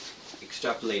danger in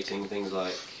extrapolating things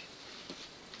like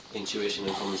intuition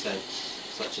and common sense,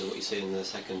 such as what you see in the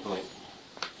second point.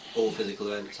 All physical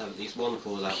events have at least one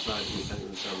cause outside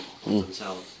independent of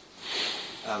themselves.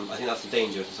 I think that's a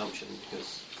dangerous assumption,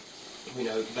 because we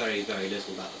know very, very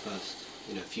little about the first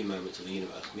few moments of the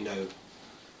universe. We know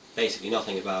basically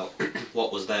nothing about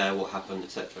what was there, what happened,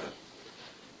 etc.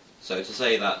 So to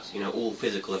say that all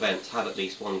physical events have at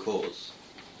least one cause,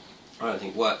 I don't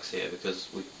think works here because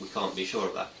we can't be sure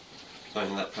of that. So I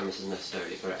don't think that premise is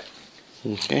necessarily correct.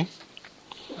 Okay.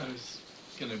 I was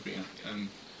going to bring up a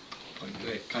point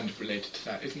kind of related to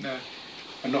that. Isn't there?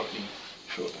 I'm not really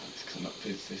sure about this because I'm not a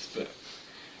physicist, but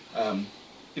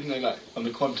isn't there, like, on the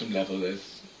quantum level,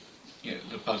 there's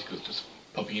the particles just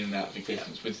popping in and out of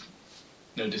existence with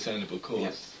no discernible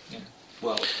cause? Yeah.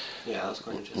 Well, yeah, that's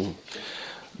quite interesting.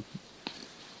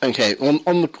 Okay.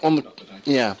 On the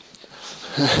yeah.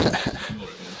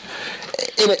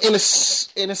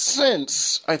 In a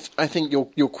sense, I think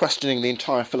you're questioning the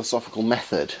entire philosophical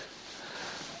method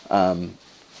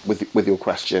with your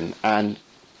question, and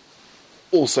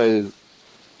also,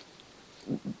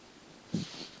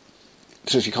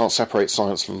 since you can't separate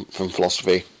science from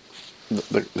philosophy,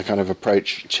 the kind of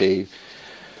approach to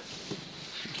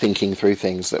thinking through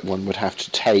things that one would have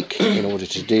to take in order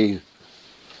to do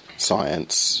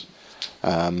science.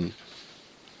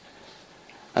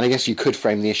 And I guess you could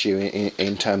frame the issue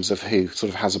in terms of who sort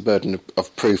of has a burden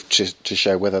of proof to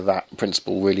show whether that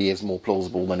principle really is more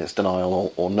plausible than its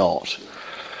denial or not.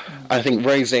 I think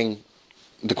raising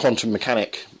the quantum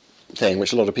mechanic thing,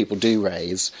 which a lot of people do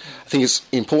raise, I think it's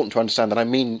important to understand that I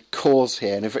mean cause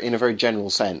here in a very general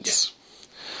sense.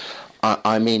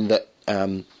 I mean that,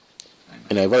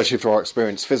 relative to our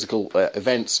experience, physical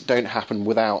events don't happen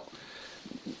without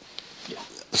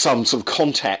some sort of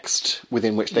context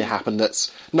within which they happen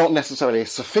that's not necessarily a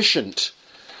sufficient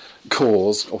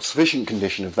cause or sufficient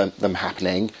condition of them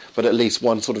happening, but at least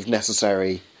one sort of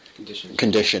necessary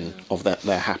condition of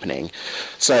their happening.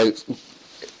 So,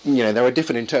 there are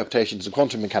different interpretations of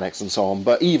quantum mechanics and so on,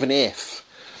 but even if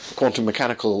quantum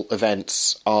mechanical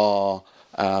events are,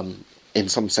 in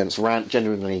some sense,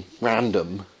 genuinely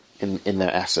random in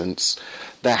their essence,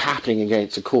 they're happening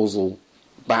against a causal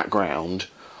background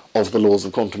of the laws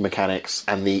of quantum mechanics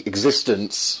and the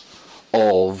existence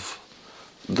of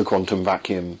the quantum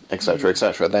vacuum, etc.,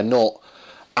 etc. They're not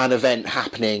an event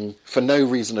happening for no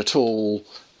reason at all,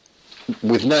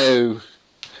 with no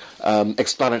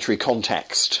explanatory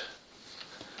context.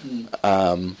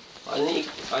 I don't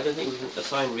think we can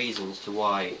assign reasons to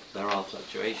why there are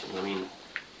fluctuations. I mean,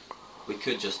 we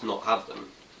could just not have them.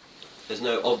 There's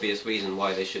no obvious reason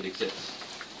why they should exist.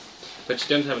 But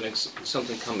you don't have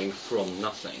something coming from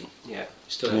nothing. Yeah. You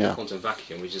still have a quantum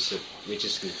vacuum, which is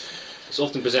it's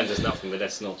often presented as nothing, but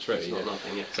that's not true. It's not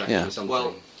nothing. Yeah. Exactly. Yeah. Something.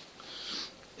 Well,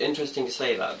 interesting to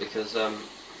say that because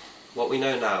what we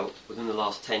know now, within the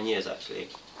last 10 years actually,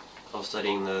 of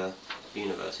studying the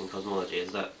universe in cosmology,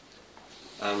 is that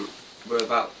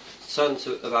we're certain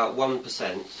to about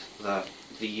 1% that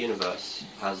the universe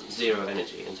has zero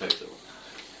energy in total.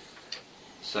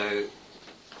 So,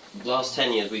 the last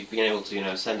 10 years we've been able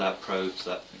to send out probes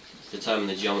that determine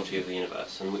the geometry of the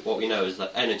universe, and what we know is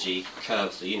that energy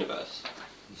curves the universe.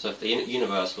 So if the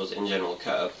universe was in general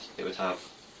curved, it would have,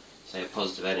 say, a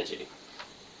positive energy.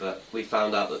 But we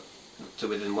found out that to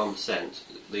within 1%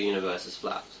 the universe is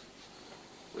flat,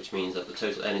 which means that the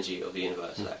total energy of the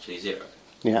universe is actually zero.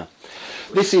 Yeah,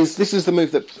 this is the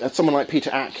move that someone like Peter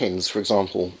Atkins, for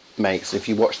example, makes. If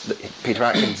you watch Peter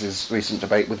Atkins' recent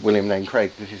debate with William Lane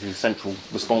Craig, this is his central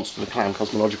response to the Clown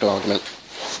cosmological argument.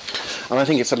 And I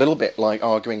think it's a little bit like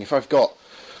arguing, if I've got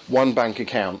one bank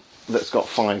account that's got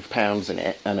 £5 in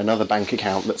it and another bank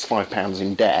account that's £5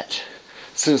 in debt,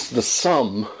 since the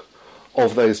sum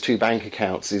of those two bank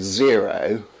accounts is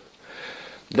zero,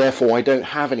 therefore I don't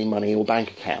have any money or bank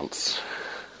accounts.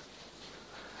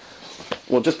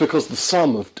 Well, just because the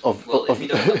sum of if you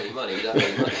don't have any money, you don't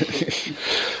have any money.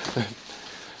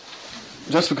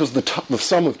 Just because the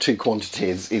sum of two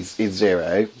quantities is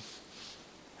zero,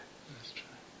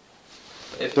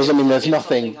 doesn't mean there's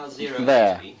nothing has zero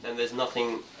there. Energy, then there's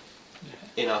nothing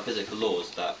in our physical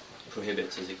laws that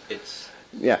prohibits its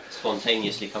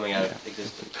spontaneously coming out of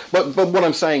existence. But what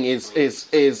I'm saying is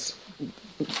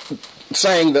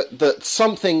saying that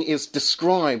something is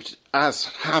described as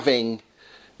having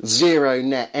zero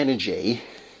net energy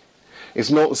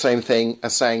is not the same thing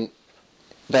as saying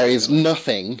there is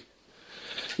nothing.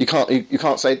 You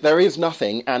can't say there is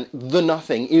nothing and the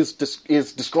nothing is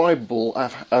describable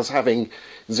as having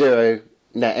zero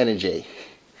net energy.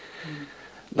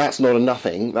 That's not a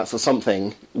nothing. That's a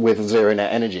something with zero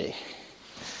net energy.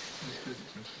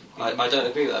 I don't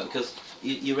agree with that because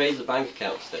you raise the bank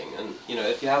accounts thing, and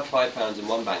if you have £5 in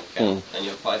one bank account and you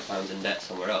have £5 in debt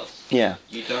somewhere else,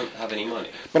 you don't have any money.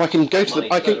 But I can go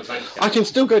I can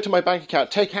still go to my bank account,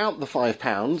 take out the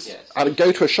 £5, and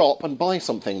go to a shop and buy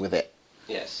something with it.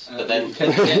 Yes, but then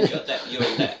again, you're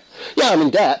in debt. Yeah, I'm in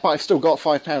debt, but I've still got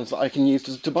 £5 that I can use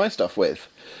to buy stuff with.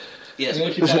 Yes,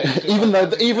 even though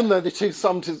the two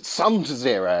sum to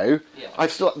zero, Yeah.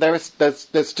 I've still there's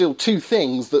still two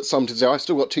things that sum to zero. I've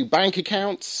still got two bank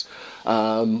accounts.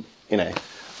 I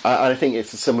think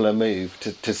it's a similar move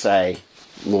to say,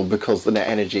 well, because the net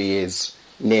energy is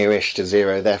nearish to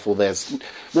zero, therefore there's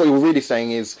what you're really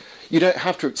saying is you don't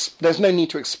have to. There's no need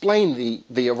to explain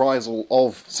the arisal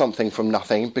of something from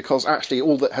nothing, because actually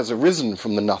all that has arisen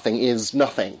from the nothing is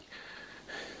nothing.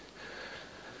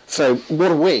 So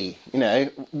what are we?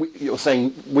 You're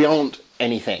saying we aren't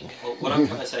anything. Well, what I'm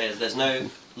trying to say is there's no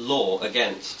law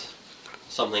against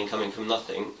something coming from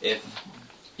nothing if,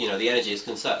 the energy is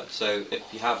conserved. So if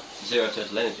you have zero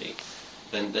total energy,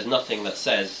 then there's nothing that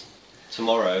says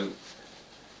tomorrow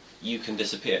you can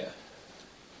disappear.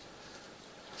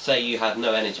 Say you had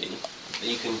no energy, then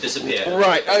you can disappear.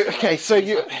 Right, okay, so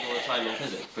you... all the time in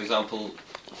physics. For example,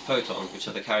 photons, which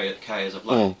are the carriers of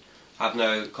light, have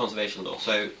no conservation law.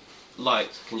 So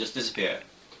light can just disappear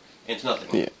into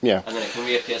nothing. Yeah. And then it can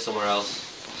reappear somewhere else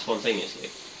spontaneously.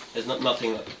 There's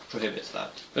nothing that prohibits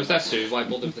that. If that's true, why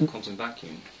bother with the quantum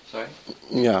vacuum? Sorry?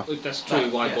 Yeah. If that's true,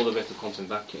 why bother with the quantum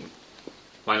vacuum?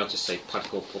 Why not just say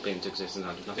particles pop into existence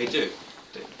out of nothing? They do.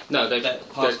 No, they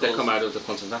come out of the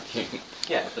quantum vacuum.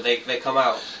 Yeah, but they come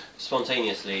out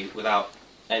spontaneously without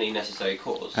any necessary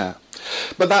cause. Yeah.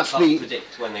 But that's can't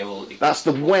predict when they will. That's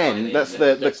the when. That's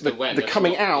the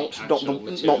coming out, not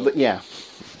the yeah.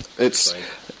 It's.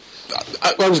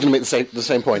 I was going to make the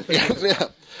same point. Yeah.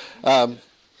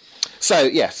 So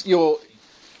yes, your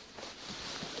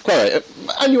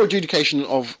and your adjudication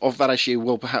of that issue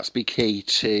will perhaps be key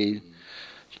to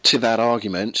that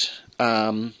argument.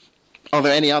 Are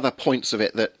there any other points of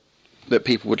it that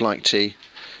people would like to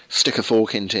stick a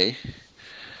fork into?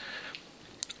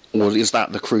 Or is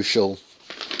that the crucial...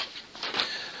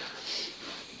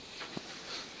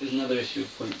 There's another issue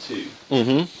of point 2.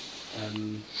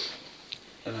 Mm-hmm.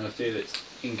 And I feel it's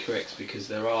incorrect because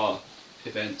there are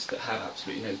events that have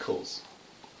absolutely no cause.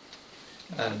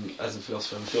 As a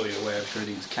philosopher, I'm sure you're aware of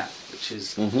Schrödinger's cat, which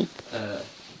is...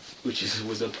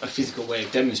 was a physical way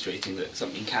of demonstrating that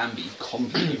something can be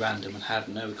completely random and have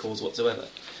no cause whatsoever.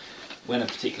 When a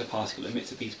particular particle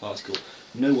emits a beta particle,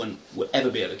 no one will ever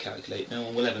be able to calculate, no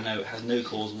one will ever know it has no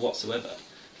cause whatsoever.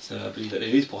 So I believe that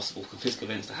it is possible for physical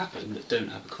events to happen that don't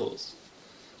have a cause.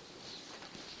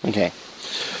 Okay.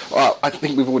 Well, I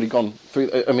think we've already gone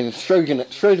through. I mean,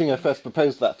 Schrödinger first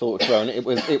proposed that thought experiment.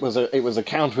 It was a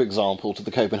counterexample to the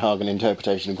Copenhagen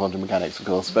interpretation of quantum mechanics, of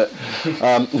course. But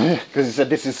because he said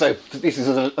this is a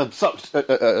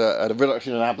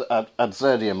reduction in ad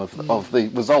absurdum of the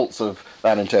results of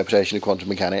that interpretation of quantum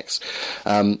mechanics.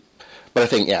 But I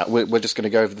think we're just going to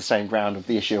go over the same ground of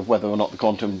the issue of whether or not the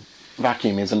quantum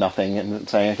vacuum is a nothing, and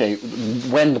say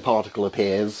when the particle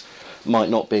appears might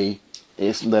not be.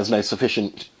 There's no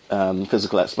sufficient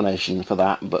physical explanation for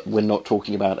that, but we're not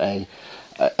talking about a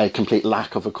complete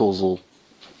lack of a causal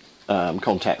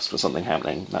context for something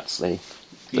happening. That's the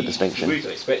distinction. The route I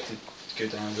expected to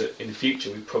go down that in the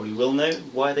future we probably will know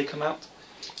why they come out,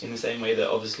 in the same way that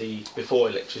obviously before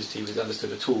electricity was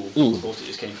understood at all, we thought it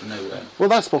just came from nowhere. Well,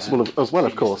 that's possible as well,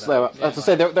 of course. There are, as I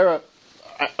say, there are,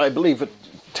 I believe,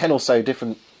 10 or so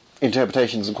different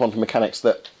interpretations of quantum mechanics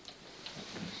that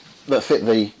fit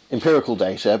the empirical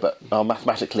data but are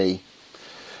mathematically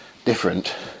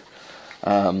different.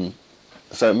 So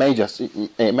it may just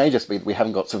be that we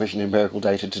haven't got sufficient empirical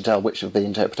data to tell which of the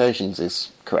interpretations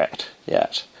is correct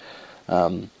yet.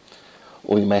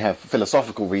 Or you may have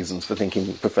philosophical reasons for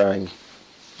preferring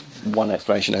one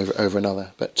explanation over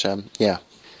another. But yeah.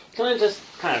 Can I just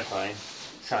clarify,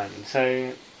 Simon?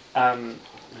 So I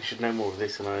should know more of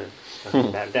this than I think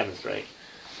about to demonstrate.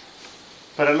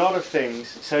 But a lot of things,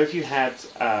 so if you had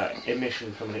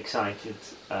emission from an excited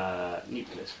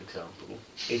nucleus, for example,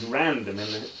 it's random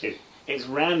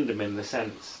in the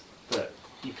sense that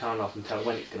you can't often tell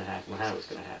when it's going to happen or how it's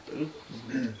going to happen.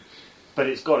 But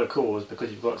it's got a cause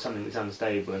because you've got something that's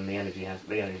unstable and the energy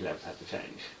levels have to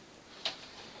change.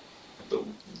 But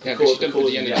the cause of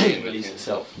the energy release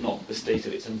itself, not the state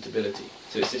of its instability.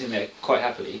 So it's sitting there quite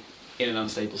happily in an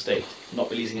unstable state, not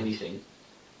releasing anything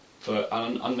for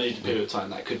an unmeasured period of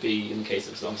time. That could be, in the case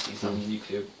of obviously some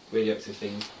nuclear radioactive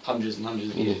things, hundreds and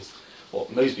hundreds of years,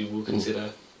 what most people will consider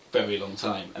a very long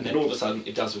time. And then all of a sudden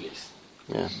it does release.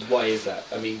 Yeah. Why is that?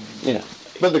 I mean,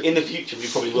 but in the future we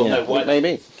probably will know why.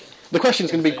 Maybe. The question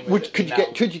is going to be,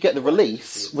 could you get the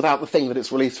release without the thing that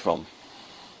it's released from?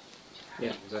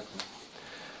 Yeah, exactly.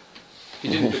 If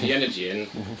you didn't put the energy in,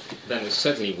 then it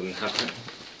certainly wouldn't happen.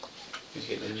 Could you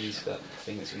get the release for that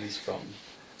thing that's released from?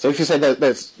 So if you say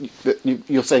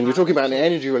you're saying you're talking about an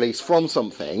energy release from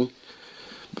something,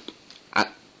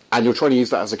 and you're trying to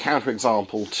use that as a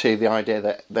counterexample to the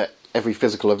idea that every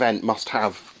physical event must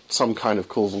have some kind of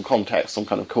causal context, some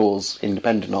kind of cause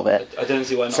independent of it. I don't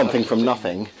see why not. Something from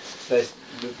nothing.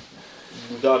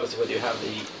 Regardless of whether you have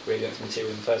the radioactive material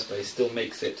in the first place, still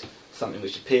makes it something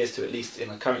which appears to, at least in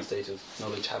the current state of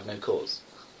knowledge, have no cause.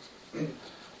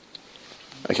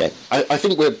 Okay, I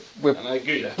think we're and I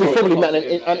agree that we've probably met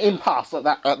an impasse at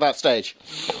that stage.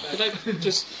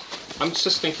 I'm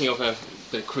just thinking of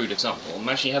a crude example.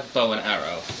 Imagine you have a bow and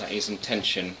arrow that is in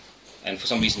tension, and for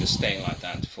some reason it's staying like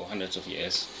that for hundreds of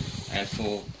years, and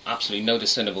for absolutely no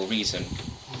discernible reason,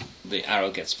 the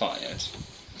arrow gets fired.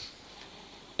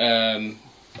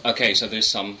 Okay, so there's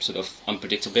some sort of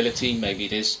unpredictability. Maybe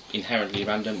it is inherently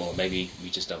random, or maybe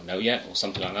we just don't know yet, or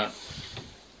something like that.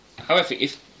 However,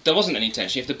 if there wasn't any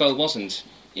tension, if the bow wasn't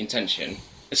in tension,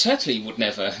 it certainly would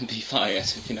never be fired,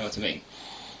 if you know what I mean.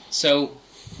 So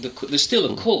there's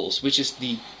still a cause, which is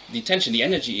the tension, the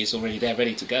energy is already there,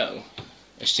 ready to go.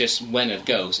 It's just when it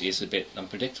goes is a bit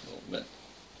unpredictable, but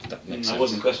that makes sense. I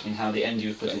wasn't questioning how the energy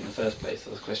was put in the first place. I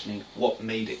was questioning what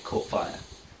made it caught fire,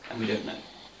 and we don't know.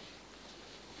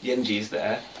 The energy is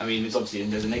there. I mean, it's obviously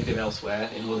there's a negative elsewhere.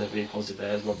 In order to be a positive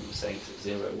there, as Robin was saying, it's at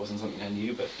zero. It wasn't something I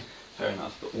knew, but fair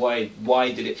enough. But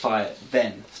why did it fire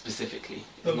then specifically?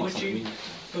 But would you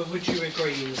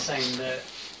agree in saying that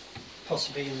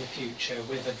possibly in the future,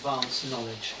 with advanced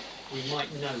knowledge, we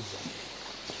might know them?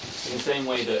 In the same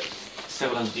way that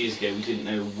several hundred years ago we didn't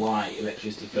know why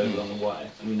electricity flowed along the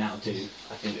wire, and we now do.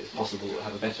 I think it's possible we'll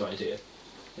have a better idea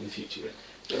in the future.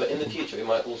 Yeah, but in the future we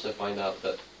might also find out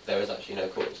that there is actually no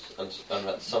cause, and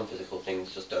that some physical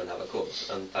things just don't have a cause,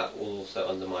 and that will also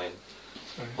undermine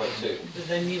point two. But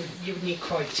then you would need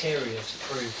criteria to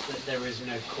prove that there is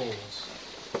no cause.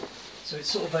 So it's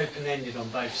sort of open-ended on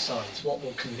both sides. What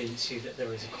will convince you that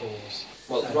there is a cause?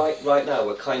 Well, right now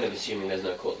we're kind of assuming there's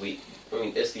no cause. I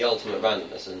mean, it's the ultimate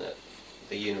randomness, isn't it?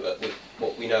 The universe,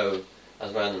 what we know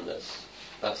as randomness,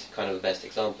 that's kind of the best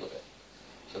example of it.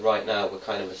 So right now we're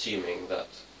kind of assuming that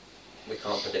we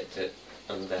can't predict it,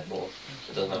 and therefore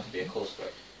there doesn't have to be a cause for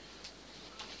it.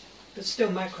 But still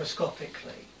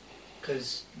macroscopically,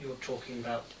 because you're talking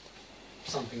about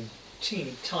something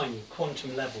teeny tiny,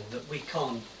 quantum level that we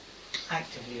can't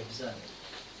actively observe.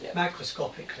 Yeah.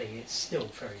 Macroscopically, it's still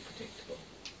very predictable.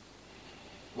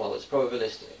 Well, it's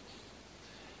probabilistic.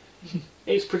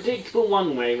 It's predictable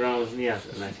one way rather than the other,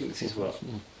 and I think this is what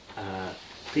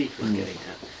Peter is getting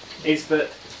at. Is that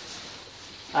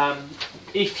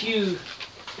if you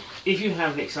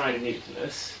have an excited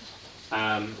nucleus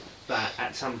that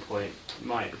at some point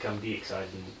might become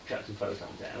de-excited and chuck some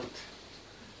photons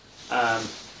out,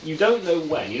 you don't know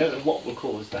when, you don't know what will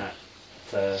cause that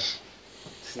to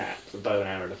snap, the bow and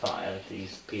arrow to fire, to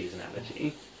use Peter's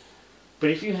analogy. But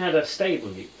if you had a stable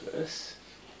nucleus,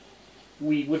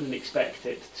 we wouldn't expect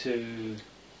it to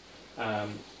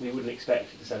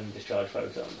suddenly discharge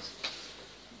photons.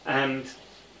 And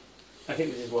I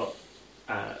think this is what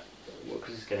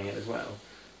Chris is getting at as well.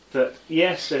 That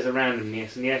yes, there's a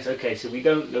randomness, and yes, okay, so we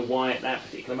don't know why at that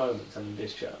particular moment something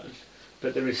discharged,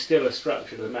 but there is still a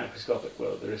structure to the macroscopic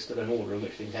world. There is still an order in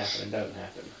which things happen and don't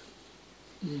happen.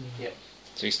 Yep.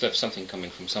 So you still have something coming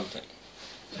from something.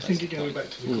 I think going back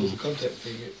to the causal context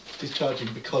thing, it's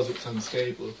discharging because it's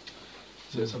unstable.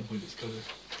 So at some point it's got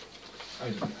to... I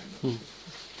don't know.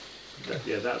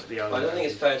 Yeah, that's the I don't think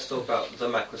it's fair to talk about the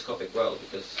macroscopic world,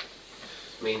 because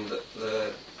I mean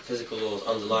the physical laws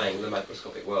underlying the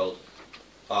macroscopic world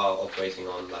are operating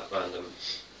on that random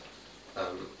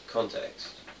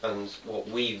context, and what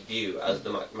we view as the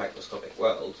macroscopic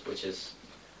world, which is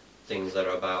things that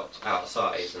are about our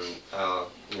size and our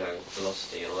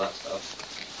velocity and all that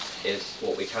stuff, is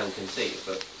what we can conceive.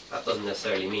 But that doesn't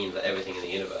necessarily mean that everything in the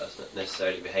universe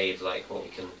necessarily behaves like what we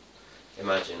can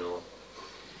imagine or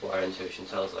what our intuition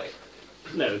tells like.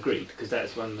 No, agreed, because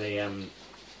that's one of the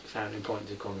founding points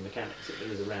of quantum mechanics, that there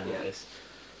is a randomness.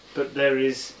 But there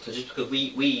is... So just because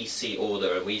we see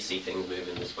order and we see things move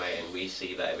in this way and we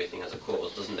see that everything has a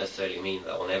cause, doesn't necessarily mean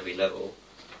that on every level,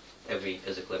 every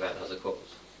physical event has a cause.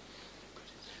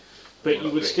 But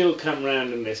you would still come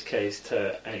round in this case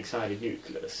to an excited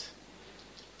nucleus.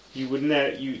 You would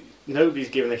nobody's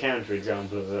given a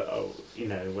counter-example of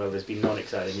there's been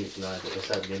non-excited nuclei that are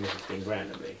suddenly emitted things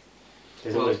randomly.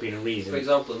 There's always been a reason. For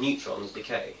example, neutrons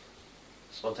decay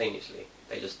spontaneously.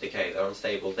 They just decay. They're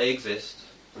unstable. They exist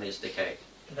and they just decay.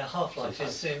 But their half-life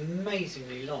is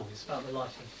amazingly long. It's about the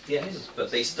life of the universe. But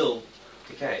they still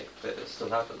decay. But it still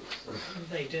happens.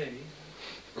 They do.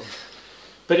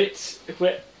 But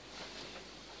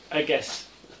I guess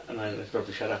and I must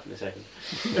probably shut up in a second.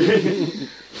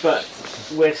 But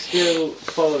we're still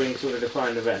following sort of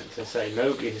defined events. I say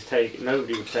nobody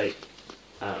would take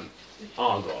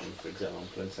argon, for example,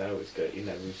 and say, oh, it's good.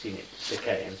 We've seen it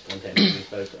decay and spontaneously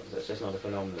photons. That's just not a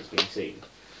phenomenon that's been seen.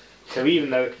 So even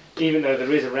though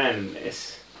there is a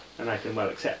randomness, and I can well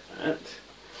accept that,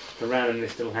 the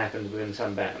randomness still happens within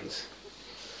some bounds.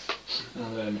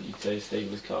 Another element you'd say is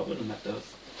stable is carbon, and that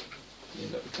does. You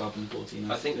end up with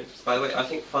carbon-14. By the way, I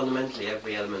think fundamentally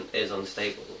every element is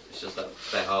unstable. It's just that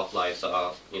their half-lives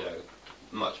are,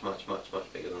 much, much, much,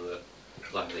 much bigger than the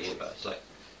life of the universe. Like,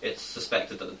 it's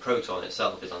suspected that the proton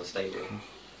itself is unstable,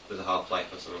 with a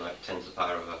half-life of something like 10 to the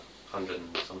power of 100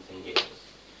 and something years.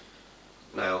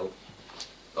 Now,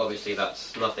 obviously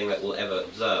that's nothing that we'll ever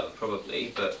observe,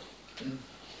 probably, but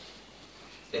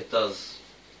it does,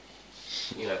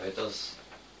 it does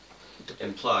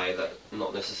imply that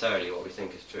not necessarily what we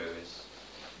think is true is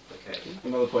okay.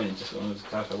 Another point, just wanted to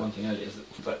clarify one thing earlier, is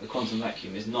that the quantum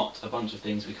vacuum is not a bunch of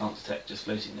things we can't detect just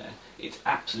floating there. It's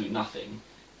absolute nothing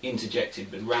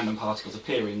interjected with random particles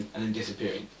appearing and then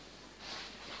disappearing,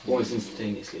 almost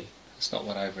instantaneously. That's not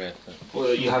what I've read. But...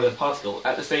 Well, you have a particle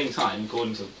at the same time,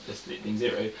 according to this being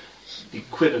zero, the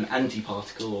equivalent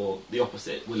antiparticle or the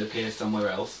opposite will appear somewhere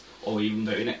else, or even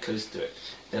very next close to it.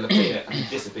 They'll appear and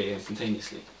disappear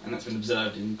instantaneously, and that's been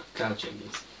observed in cloud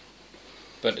chambers.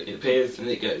 But it appears and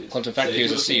it goes. Quantum vacuum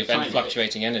is a sea of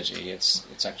fluctuating energy. It's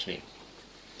actually...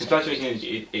 It's fluctuating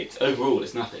energy. It's overall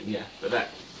it's nothing, yeah. But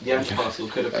the antiparticle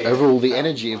could appear... Overall, the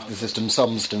energy of the system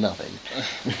sums to nothing.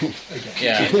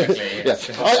 Yeah, exactly.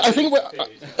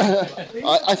 Yeah.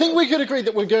 I think we could agree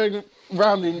that we're going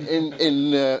round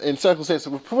in circles here,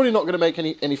 so we're probably not going to make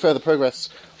any further progress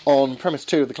on premise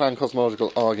 2 of the Clown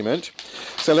cosmological argument.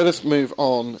 So let us move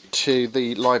on to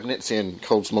the Leibnizian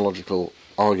cosmological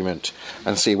argument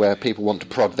and see where people want to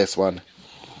prod this one.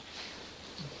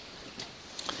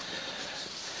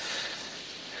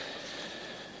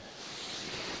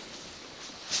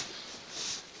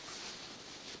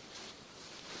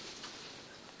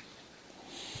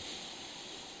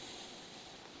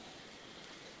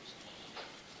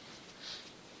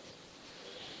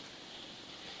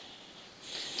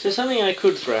 So something I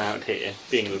could throw out here,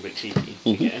 being a little bit cheeky,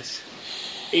 I guess,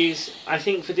 is I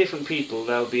think for different people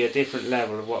there'll be a different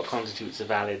level of what constitutes a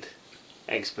valid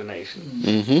explanation.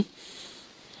 Mm-hmm.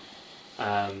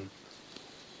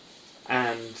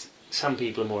 And some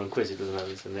people are more inquisitive than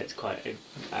others, and it's quite...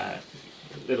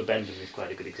 Little Benjamin is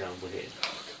quite a good example here.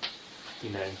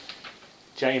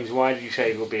 James, why did you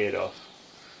shave your beard off?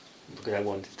 Because I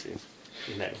wanted to.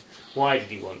 Why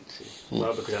did you want to?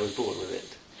 Well, because I was bored with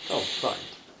it. Oh, fine.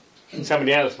 And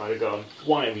somebody else might have gone,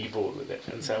 why were you bored with it?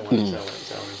 And so on and so on and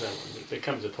so on and so on. There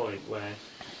comes a point where,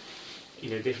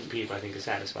 different people I think are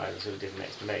satisfied with sort of different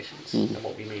explanations and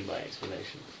what we mean by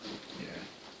explanation. Yeah.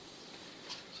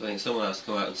 So I think someone has to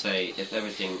come out and say, if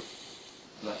everything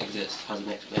that exists has an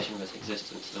explanation of its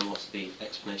existence, then what's the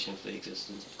explanation for the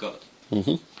existence of God?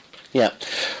 Mm-hmm. Yeah.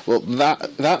 Well,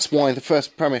 that's why the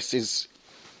first premise is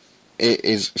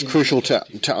crucial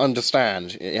to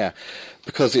understand. Yeah,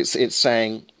 because it's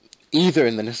saying either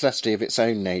in the necessity of its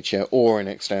own nature or an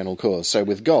external cause. So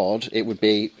with God, it would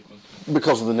be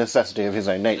because of the necessity of his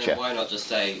own nature. Then why not just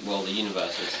say, well, the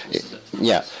universe is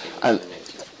yeah, and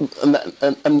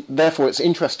therefore it's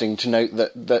interesting to note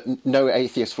that no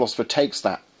atheist philosopher takes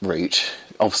that route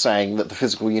of saying that the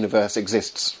physical universe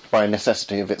exists by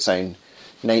necessity of its own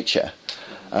nature.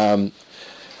 And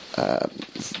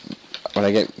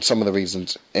I gave some of the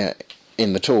reasons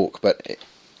in the talk, but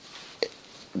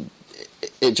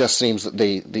it just seems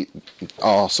that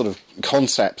our sort of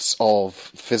concepts of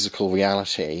physical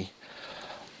reality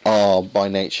are by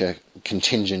nature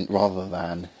contingent rather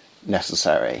than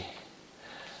necessary,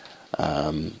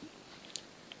 and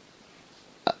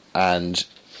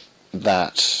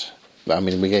that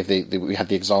we had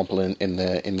the example in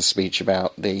the speech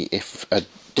about if a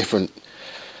different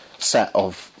set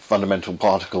of fundamental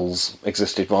particles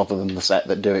existed rather than the set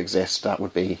that do exist, that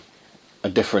would be a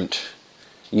different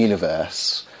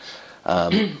universe.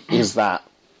 Is that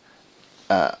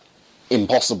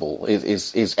impossible?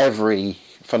 Is every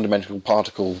fundamental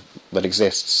particle that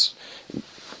exists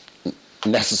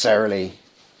necessarily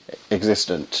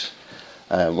existent?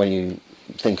 When you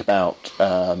think about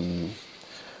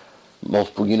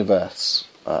multiple universe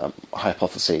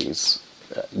hypotheses,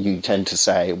 you tend to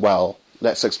say, well,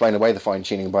 let's explain away the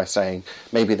fine-tuning by saying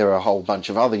maybe there are a whole bunch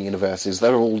of other universes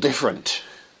that are all different.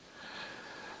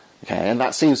 Okay, and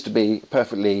that seems to be a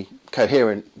perfectly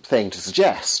coherent thing to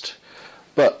suggest.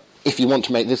 But if you want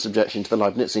to make this objection to the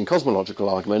Leibnizian cosmological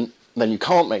argument, then you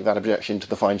can't make that objection to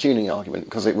the fine-tuning argument,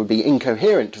 because it would be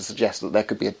incoherent to suggest that there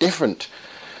could be a different,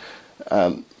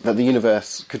 that the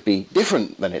universe could be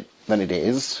different than it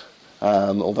is,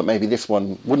 or that maybe this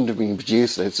one wouldn't have been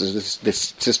produced. There's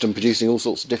this system producing all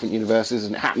sorts of different universes,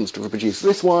 and it happens to have produced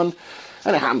this one,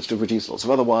 and it happens to have produced lots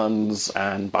of other ones,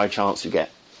 and by chance you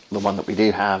get the one that we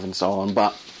do have, and so on.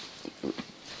 But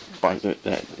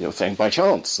you're saying by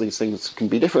chance these things can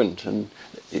be different, and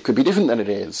it could be different than it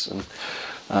is,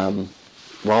 and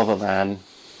rather than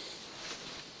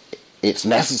it's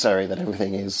necessary that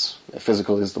everything is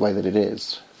physical is the way that it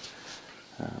is.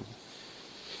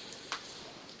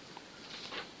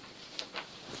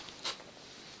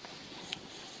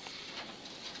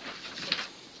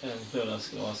 No one else is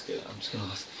going to ask it. I'm just going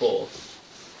to ask 4.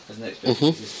 As an explanation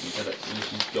of existence, that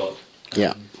explanation is God.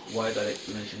 Yeah. Why that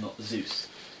explanation, not Zeus,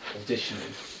 or Vishnu,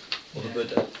 or the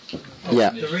Buddha? Yeah.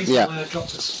 The reason why I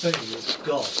dropped a spoon is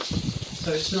God.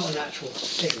 So it's not an actual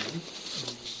thing.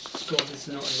 God is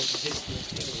not an existing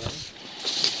thing then.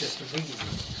 It's just a reason.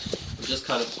 We're just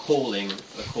kind of calling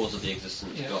the cause of the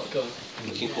existence God.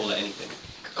 You can call it anything.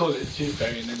 Call it a tooth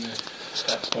fairy, and then that's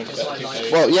point about the tooth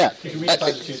fairy. Well, yeah, You can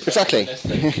refind the tooth fairy, exactly.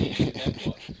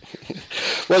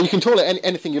 Well, you can call it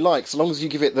anything you like, so long as you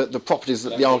give it the properties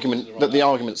that the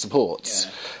argument supports.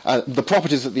 Yeah. The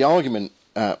properties that the argument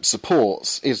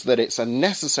supports is that it's a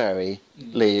necessarily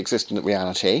existent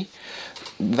reality,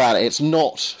 that it's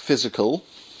not physical,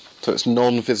 so it's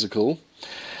non-physical,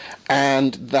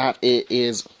 and that it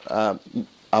is a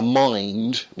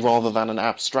mind rather than an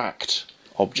abstract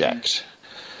object.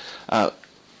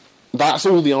 That's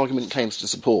all the argument claims to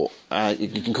support.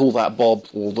 You can call that Bob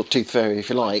or the Tooth Fairy if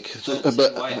you like. I don't see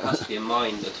why it has to be a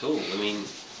mind at all. I mean,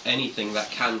 anything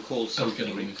that can cause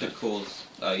something could cause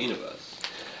a universe.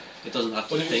 It doesn't have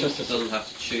to think, it doesn't have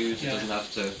to choose, it doesn't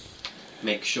have to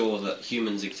make sure that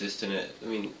humans exist in it. I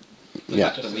mean, the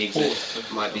fact that we exist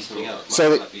might be something else.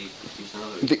 Might be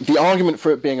another. The argument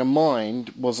for it being a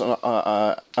mind was an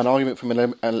argument from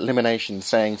elimination,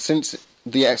 saying since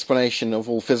the explanation of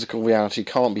all physical reality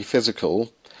can't be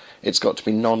physical, it's got to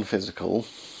be non-physical.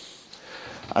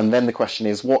 And then the question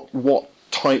is, what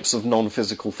types of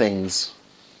non-physical things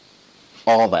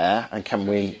are there, and can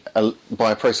we,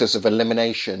 by a process of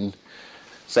elimination,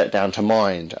 set down to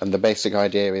mind? And the basic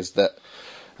idea is that,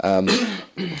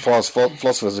 as far as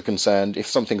philosophers are concerned, if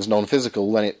something's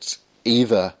non-physical, then it's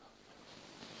either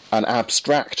an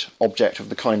abstract object of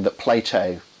the kind that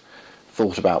Plato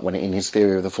thought about when in his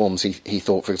theory of the forms he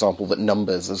thought, for example, that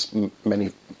numbers, as many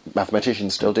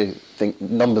mathematicians still do, think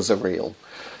numbers are real.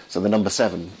 So the number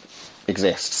 7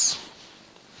 exists.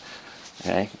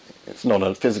 Okay? It's not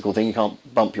a physical thing, you can't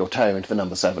bump your toe into the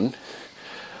number 7.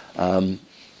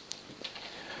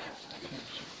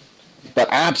 But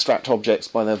abstract objects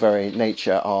by their very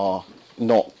nature are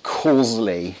not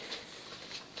causally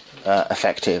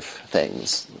effective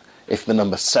things. If the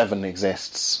number 7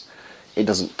 exists, it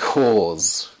doesn't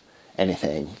cause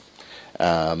anything.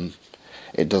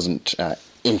 It doesn't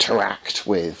interact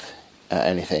with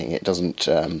anything. It doesn't.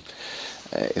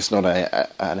 It's not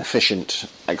an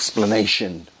efficient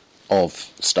explanation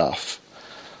of stuff.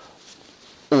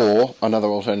 Or another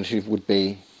alternative would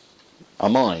be a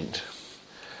mind.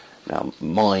 Now,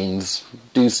 minds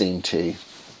do seem to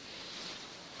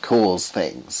cause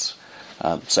things.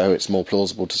 So it's more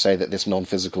plausible to say that this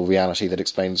non-physical reality that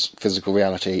explains physical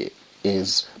reality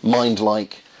is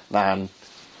mind-like than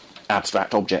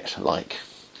abstract object-like.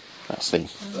 That's the...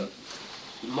 But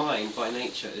mind, by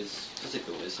nature, is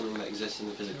physical. It's something that exists in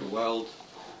the physical world.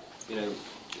 You know,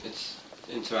 it's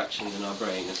interactions in our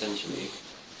brain, essentially.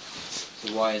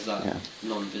 So why is that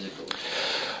non-physical?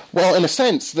 Well, in a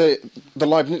sense, the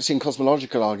Leibnizian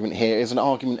cosmological argument here is an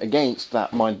argument against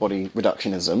that mind-body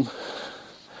reductionism,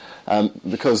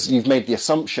 because you've made the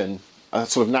assumption, a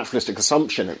sort of naturalistic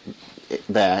assumption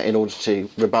there, in order to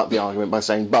rebut the argument by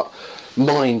saying, but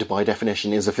mind, by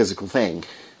definition, is a physical thing.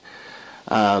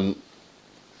 Well,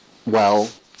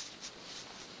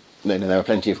 there are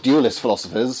plenty of dualist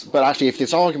philosophers, but actually if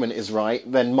this argument is right,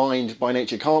 then mind by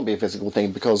nature can't be a physical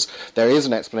thing, because there is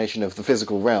an explanation of the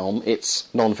physical realm, it's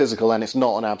non-physical and it's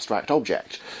not an abstract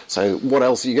object. So what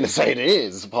else are you going to say it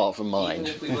is, apart from mind?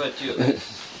 Even if we were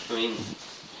dualists, I mean,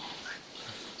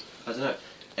 I don't know,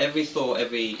 every thought,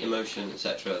 every emotion,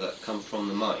 etc. that comes from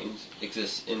the mind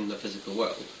exists in the physical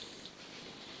world.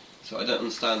 So I don't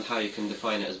understand how you can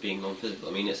define it as being non-physical.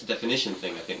 I mean, it's a definition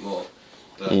thing, I think, more,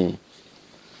 but...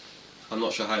 I'm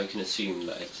not sure how you can assume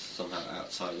that it's somehow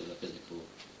outside of the physical.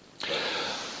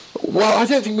 Well, I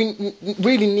don't think we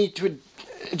really need to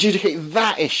adjudicate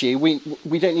that issue. We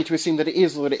don't need to assume that it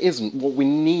is or that it isn't. What we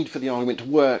need for the argument to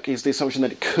work is the assumption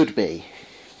that it could be.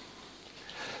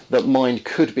 that mind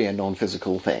could be a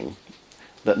non-physical thing,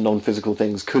 that non-physical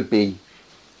things could be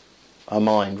a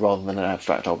mind rather than an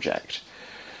abstract object.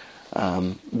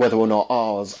 Whether or not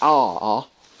ours are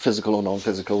physical or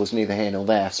non-physical is neither here nor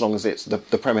there, as long as it's the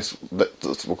premise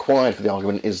that's required for the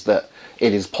argument is that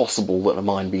it is possible that a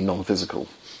mind be non-physical.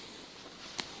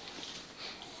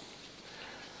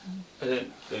 I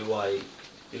don't know why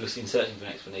people seem searching for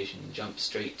an explanation and jump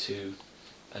straight to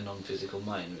a non-physical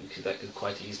mind, because that could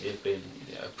quite easily have been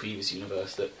a previous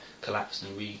universe that collapsed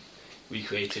and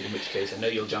recreated, in which case I know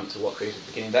you'll jump to what created the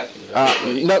beginning of that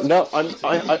universe. No,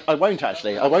 I won't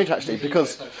actually,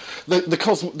 because the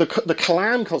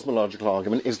Kalam cosmological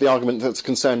argument is the argument that's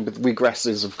concerned with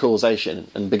regresses of causation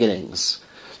and beginnings.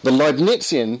 The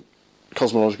Leibnizian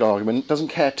cosmological argument doesn't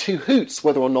care two hoots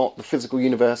whether or not the physical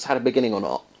universe had a beginning or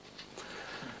not.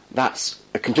 That's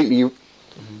a completely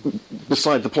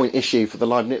beside the point issue for the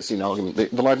Leibnizian argument. The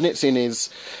Leibnizian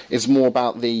is more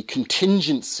about the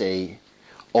contingency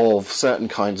of certain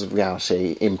kinds of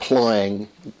reality implying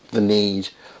the need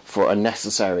for a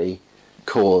necessary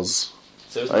cause,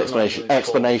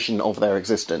 explanation of their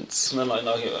existence. It's not like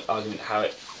an argument how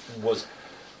it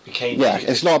became. Yeah,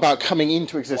 it's not about coming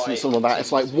into existence and all that.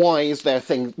 It's like, why is there a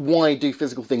thing? Why do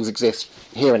physical things exist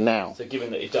here and now? So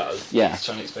given that it does, it's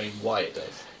trying to explain why it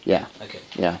does. Yeah. Okay.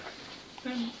 Yeah.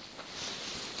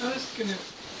 I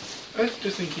was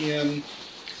just thinking,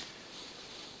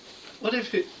 what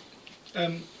if it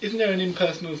isn't there an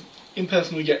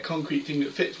impersonal yet concrete thing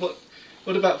that fits? What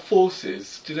about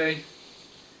forces? Do they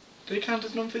count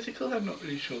as non-physical? I'm not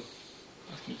really sure.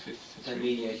 They're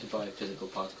mediated by physical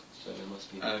particles, so they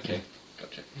must be. Okay,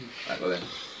 gotcha. Right, well then,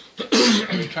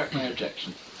 I retract my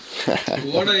objection.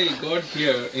 What I got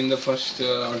here in the first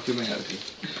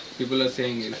argument, people are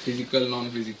saying is physical,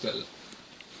 non-physical.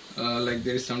 Like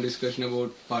there is some discussion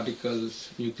about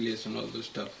particles, nucleus and all those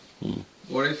stuff.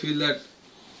 What I feel that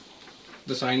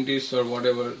the scientists or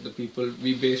whatever, the people,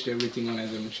 we based everything on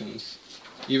assumptions.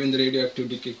 Even the radioactive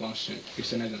decay constant,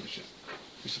 it's an assumption.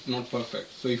 It's not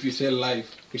perfect. So if you say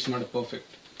life, it's not a perfect.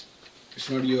 It's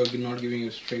not, you are not giving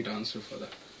a straight answer for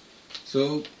that.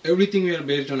 So everything we are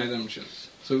based on assumptions.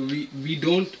 So we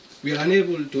are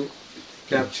unable to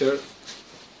capture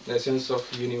the essence of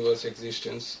universe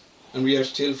existence, and we are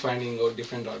still finding out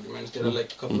different arguments. There are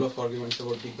like a couple of arguments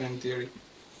about Big Bang theory.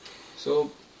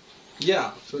 So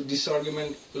so this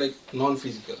argument, like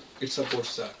non-physical, it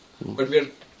supports that. But we are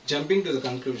jumping to the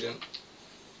conclusion,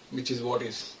 which is what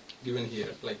is given here.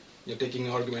 Like you're taking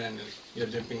an argument and you're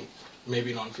jumping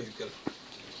maybe non-physical.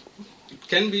 It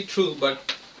can be true,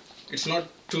 but it's not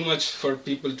too much for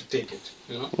people to take it,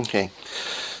 Okay.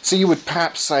 So you would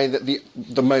perhaps say that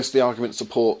the most the argument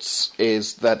supports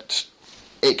is that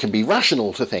it can be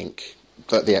rational to think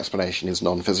that the explanation is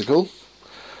non-physical,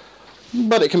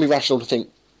 but it can be rational to think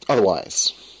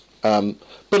otherwise.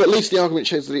 But at least the argument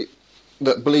shows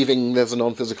that believing there's a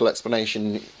non-physical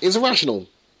explanation is a rational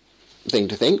thing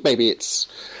to think. Maybe it's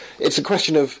a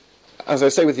question of, as I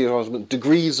say with the argument,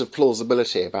 degrees of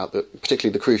plausibility about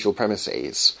particularly the crucial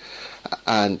premises.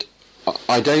 And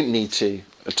I don't need to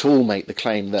at all make the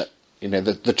claim that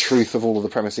the truth of all of the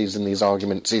premises in these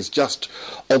arguments is just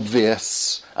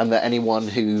obvious, and that anyone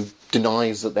who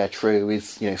denies that they're true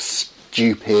is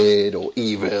stupid or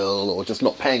evil or just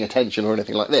not paying attention or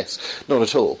anything like this. Not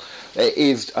at all. It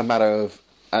is a matter of,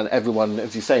 and everyone,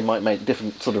 as you say, might make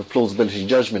different sort of plausibility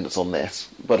judgments on this,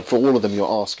 but for all of them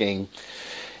you're asking,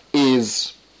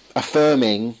 is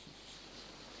affirming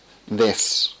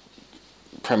this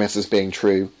premise as being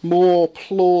true more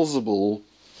plausible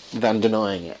than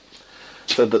denying it?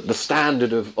 So that the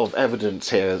standard of evidence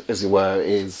here, as it were,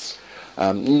 is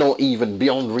not even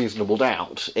beyond reasonable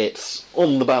doubt. It's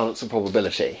on the balance of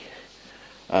probability.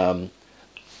 And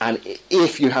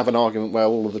if you have an argument where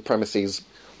all of the premises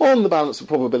on the balance of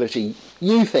probability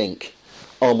you think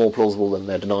are more plausible than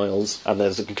their denials, and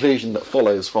there's a conclusion that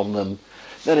follows from them,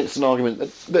 then it's an argument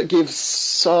that gives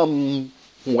some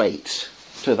weight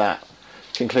to that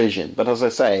conclusion. But as I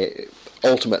say,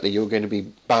 ultimately you're going to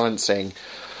be balancing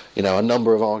a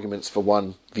number of arguments for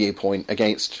one viewpoint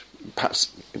against,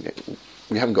 perhaps,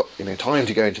 we haven't got time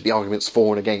to go into the arguments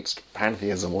for and against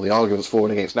pantheism, or the arguments for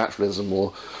and against naturalism,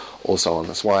 or so on.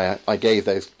 That's why I gave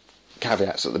those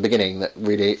caveats at the beginning, that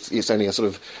really it's only a sort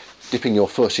of dipping your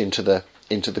foot into the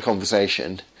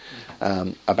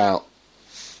about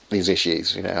these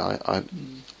issues.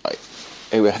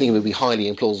 I think it would be highly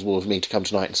implausible of me to come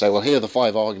tonight and say, well, here are the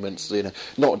 5 arguments,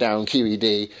 knock down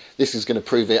QED, this is going to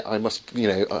prove it, I must,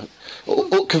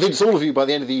 or convince all of you by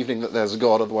the end of the evening that there's a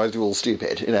God, otherwise you're all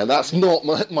stupid. That's not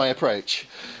my approach.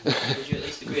 Would you at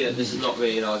least agree that this is not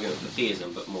really an argument for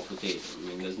theism, but more for theism? I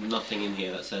mean, there's nothing in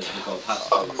here that says that God has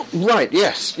to... Right,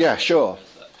 yes, yeah, sure.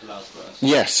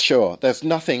 Yes, sure. There's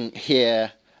nothing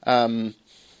here...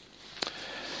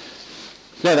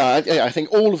 I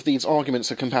think all of these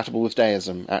arguments are compatible with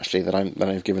deism, actually, that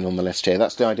I've given on the list here.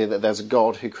 That's the idea that there's a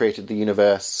God who created the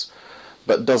universe,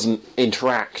 but doesn't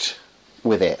interact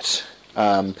with it.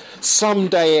 Some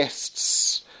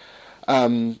deists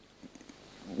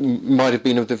might have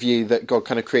been of the view that God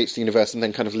kind of creates the universe and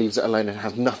then kind of leaves it alone and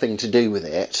has nothing to do with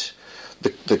it.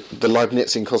 The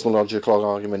Leibnizian cosmological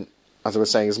argument, as I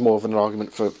was saying, is more of an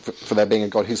argument for there being a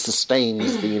God who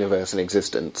sustains the universe in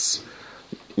existence,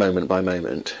 moment by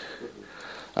moment.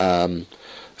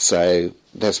 So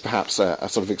there's perhaps a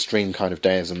sort of extreme kind of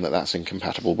deism that's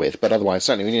incompatible with, but otherwise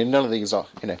certainly none of these are,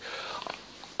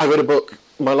 I read a book,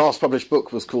 my last published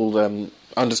book was called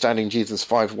Understanding Jesus,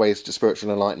 5 Ways to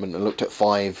Spiritual Enlightenment, and looked at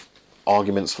 5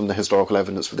 arguments from the historical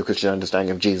evidence for the Christian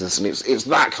understanding of Jesus, and it's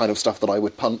that kind of stuff that I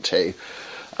would punt to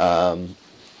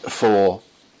for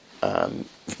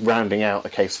rounding out a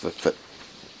case for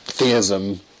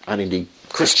theism, and indeed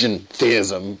Christian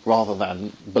theism, rather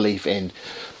than belief in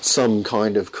some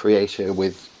kind of creator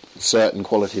with certain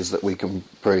qualities that we can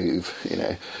prove,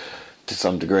 to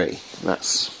some degree.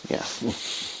 That's, yeah,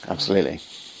 absolutely.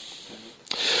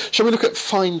 Shall we look at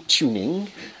fine-tuning?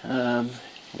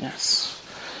 Yes.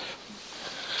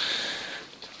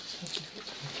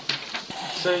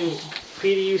 So,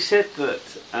 Peter, you said that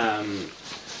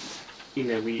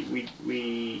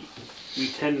we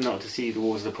tend not to see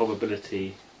towards the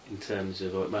probability in terms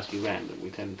of, it must be random. We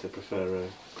tend to prefer a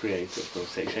creator for,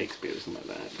 say, Shakespeare or something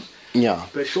like that. Yeah.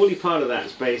 But surely part of that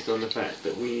is based on the fact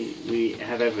that we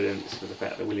have evidence for the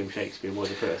fact that William Shakespeare was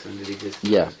a person that existed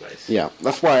in the first place. Yeah.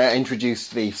 That's why I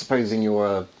introduced the supposing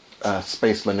you're a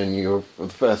spaceman and you're the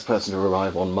first person to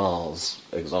arrive on Mars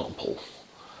example.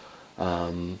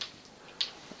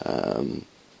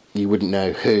 You wouldn't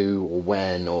know who or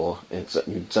when, or it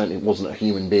certainly wasn't a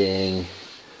human being.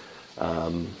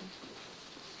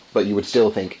 But you would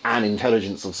still think an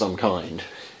intelligence of some kind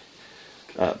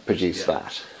produced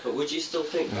that. But would you still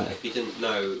think that if you didn't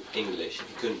know English, if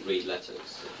you couldn't read letters,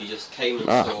 if you just came and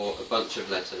saw a bunch of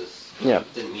letters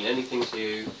that didn't mean anything to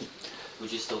you,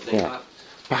 would you still think that?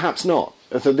 Perhaps not.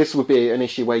 So this would be an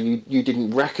issue where you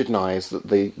didn't recognise that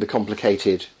the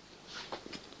complicated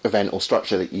event or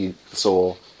structure that you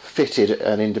saw fitted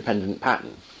an independent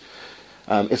pattern.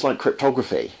 It's like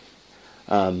cryptography.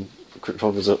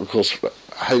 Cryptographers, of course,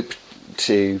 hope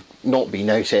to not be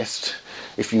noticed.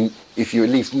 If you at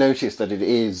least notice that it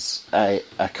is a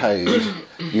code,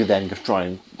 you then try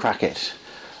and crack it.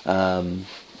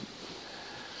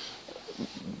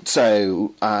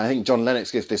 So I think John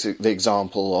Lennox gives the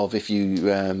example of if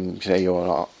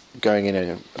you're going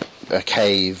in a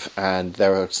cave and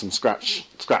there are some scratch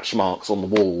marks on the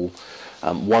wall.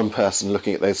 One person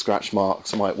looking at those scratch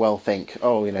marks might well think,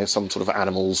 some sort of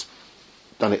animal's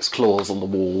done its claws on the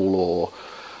wall, or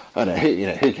I don't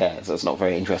know, who cares? That's not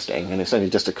very interesting, and it's only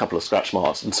just a couple of scratch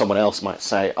marks. And someone else might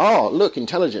say, look,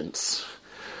 intelligence.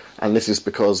 And this is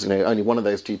because only one of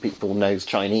those 2 people knows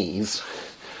Chinese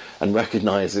and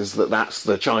recognises that that's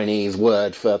the Chinese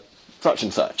word for such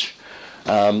and such.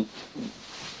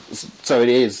 So it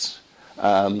is.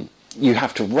 You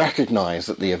have to recognise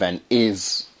that the event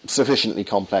is sufficiently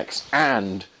complex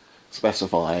and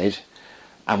specified.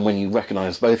 And when you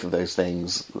recognise both of those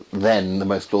things, then the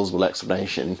most plausible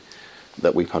explanation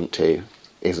that we punt to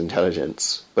is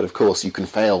intelligence. But of course you can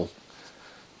fail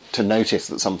to notice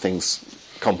that something's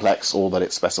complex, or that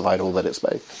it's specified, or that it's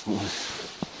both.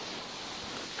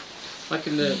 Like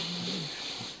in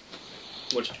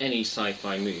watch any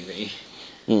sci-fi movie,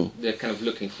 they're kind of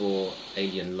looking for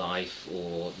alien life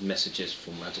or messages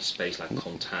from outer space, like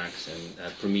Contact and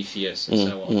Prometheus and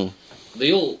so on.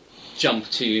 They all jump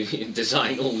to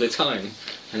design all the time,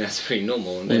 and that's pretty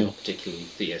normal, and they're not particularly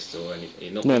theist or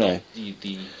anything.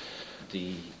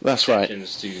 The that's right. to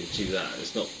that.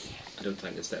 It's not. I don't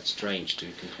think it's that strange to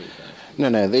conclude that.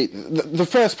 No. The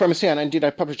first premise here, and indeed I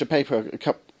published a paper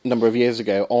a number of years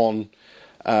ago on,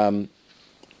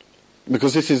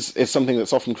 because this is something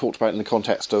that's often talked about in the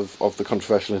context of the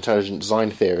controversial intelligent design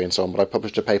theory and so on. But I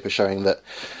published a paper showing that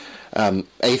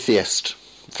atheist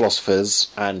philosophers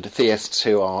and theists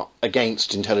who are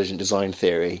against intelligent design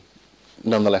theory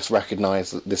nonetheless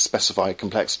recognise that this specified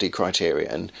complexity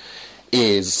criterion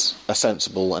is a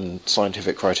sensible and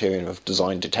scientific criterion of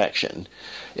design detection.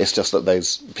 It's just that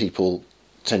those people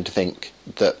tend to think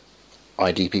that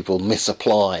ID people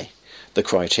misapply the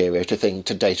criteria to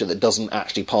data that doesn't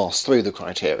actually pass through the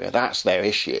criteria. That's their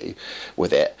issue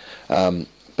with it.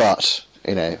 But,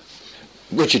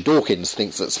 Richard Dawkins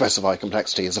thinks that specified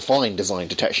complexity is a fine design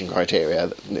detection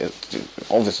criteria.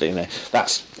 Obviously,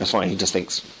 that's fine. He just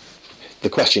thinks the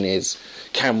question is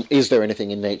there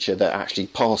anything in nature that actually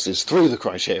passes through the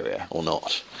criteria or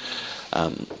not?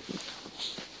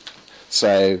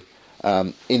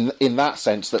 In that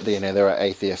sense, that there are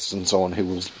atheists and so on who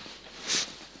will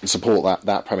support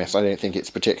that premise, I don't think it's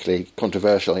particularly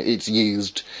controversial. It's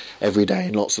used every day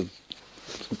in lots of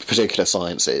particular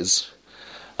sciences.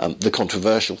 The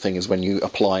controversial thing is when you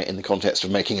apply it in the context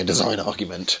of making a design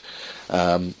argument,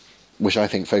 which I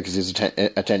think focuses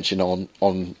attention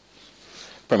on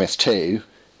premise 2,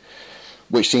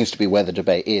 which seems to be where the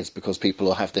debate is, because people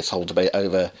will have this whole debate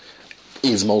over,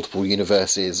 is multiple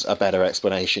universes a better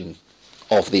explanation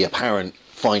of the apparent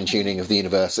fine-tuning of the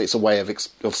universe? It's a way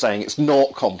of saying it's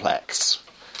not complex.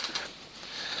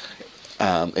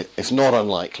 It's not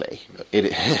unlikely.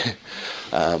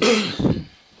 I've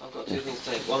got two things to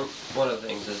say. One of the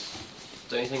things is,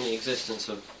 don't you think the existence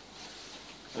of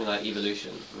something like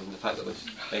evolution, the fact that we've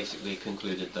basically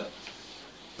concluded that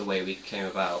the way we came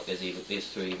about is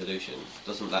through evolution,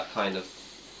 doesn't that kind of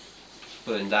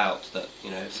put in doubt that,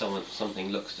 if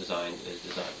something looks designed, is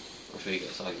designed? I'm sure you get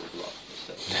this argument a lot, but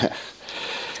still.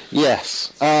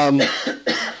 Yes.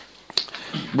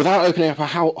 Without opening up a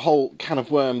whole can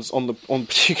of worms on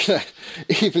particular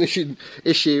evolution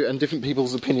issue and different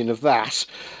people's opinion of that,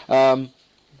 the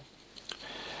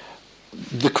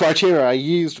criteria I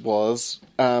used was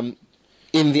in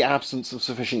the absence of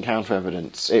sufficient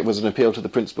counter-evidence. It was an appeal to the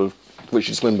principle of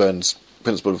Richard Swinburne's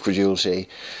principle of credulity,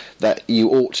 that you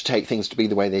ought to take things to be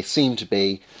the way they seem to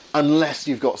be unless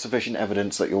you've got sufficient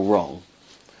evidence that you're wrong.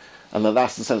 And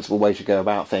that's the sensible way to go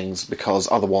about things, because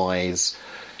otherwise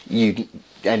you'd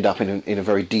end up in a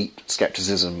very deep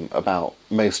scepticism about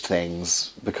most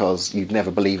things, because you'd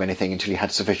never believe anything until you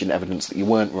had sufficient evidence that you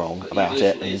weren't wrong about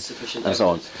it, and so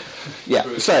on.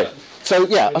 Yeah. So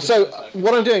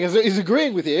what I'm doing is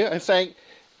agreeing with you and saying,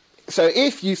 so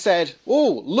if you said,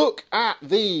 oh, look at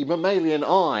the mammalian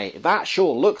eye, that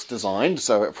sure looks designed,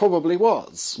 so it probably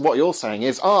was. What you're saying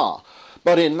is,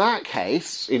 but in that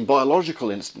case, in biological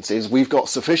instances, we've got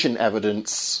sufficient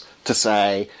evidence to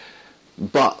say,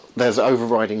 but there's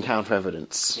overriding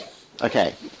counter-evidence. Yeah.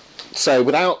 Okay, so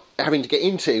without having to get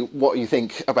into what you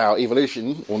think about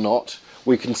evolution or not,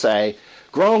 we can say,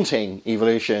 granting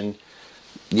evolution,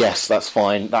 yes, that's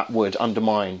fine, that would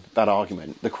undermine that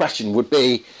argument. The question would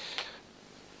be,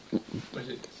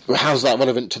 how's that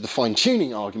relevant to the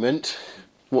fine-tuning argument?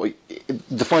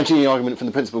 The fine-tuning argument from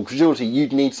the principle of credulity,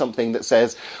 you'd need something that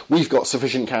says, we've got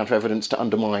sufficient counter-evidence to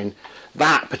undermine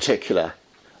that particular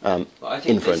I think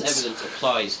inference. This evidence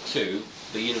applies to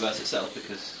the universe itself,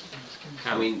 because,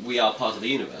 we are part of the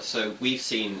universe, so we've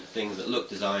seen things that look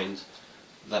designed,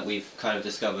 that we've kind of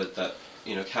discovered that,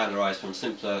 can arise from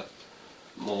simpler,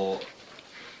 more,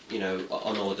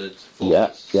 unordered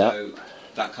forms. Yeah. So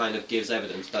that kind of gives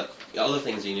evidence that other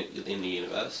things in the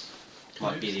universe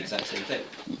might be the exact same thing.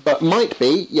 But might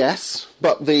be, yes.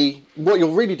 But what you're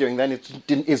really doing then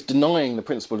is denying the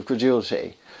principle of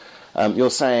credulity. You're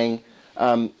saying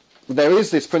there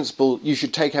is this principle, you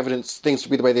should take things to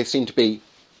be the way they seem to be,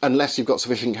 unless you've got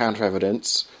sufficient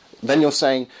counter-evidence. Then you're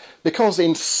saying, because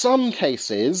in some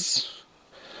cases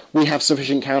we have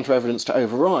sufficient counter-evidence to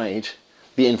override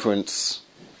the inference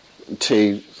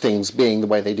to things being the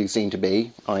way they do seem to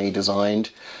be, i.e.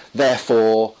 designed,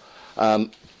 therefore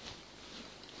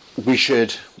we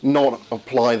should not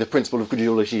apply the principle of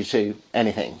credulity to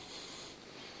anything.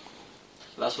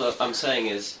 That's what I'm saying,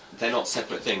 is they're not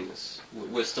separate things.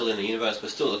 We're still in the universe, we're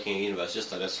still looking at the universe,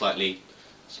 just at a slightly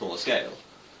smaller scale.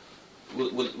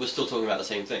 We're still talking about the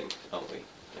same thing, aren't we,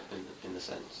 in the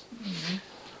sense? Mm-hmm.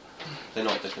 They're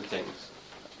not different things.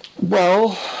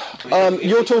 Well,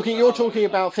 you're talking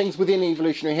about things within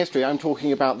evolutionary history. I'm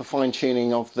talking about the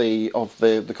fine-tuning of the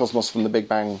cosmos from the Big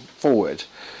Bang forward.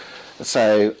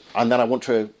 So, and then I want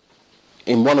to,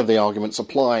 in one of the arguments,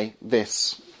 apply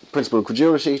this principle of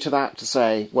credulity to that, to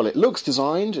say, well, it looks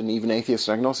designed, and even atheists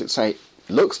and agnostics say it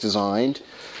looks designed.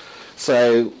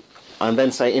 So, and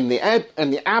then say, in the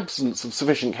absence of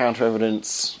sufficient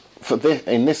counter-evidence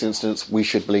in this instance, we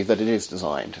should believe that it is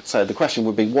designed. So the question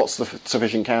would be, what's the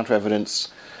sufficient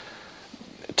counter-evidence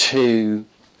to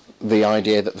the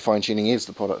idea that the fine-tuning is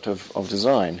the product of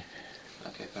design?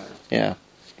 Okay, fair enough. Yeah.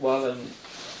 Well,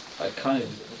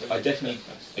 I definitely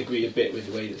agree a bit with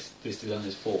the way this design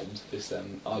is formed, this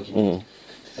argument.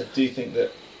 I do think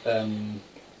that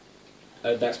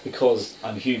that's because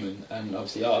I'm human, and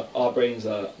obviously our brains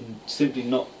are simply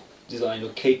not designed or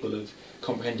capable of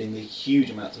comprehending the huge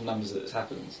amounts of numbers that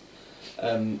happens.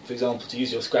 For example, to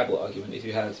use your Scrabble argument, if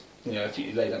you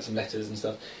laid out some letters and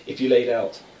stuff, if you laid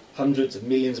out hundreds of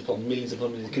millions upon millions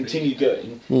upon millions, continued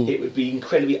going, it would be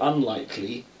incredibly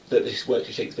unlikely that this work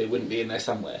of Shakespeare wouldn't be in there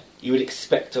somewhere. You would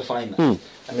expect to find that,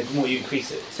 and the more you increase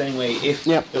it, same way if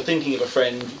you're thinking of a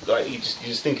friend, like you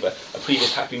just think of a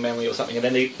previous happy memory or something, and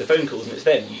then the phone calls and it's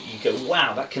them, you go,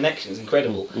 wow, that connection is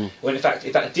incredible. When in fact,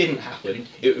 if that didn't happen,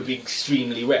 it would be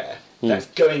extremely rare. That's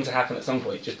going to happen at some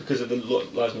point, just because of the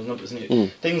large number of numbers.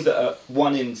 Things that are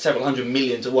 1 in several hundred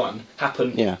million to 1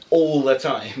 happen all the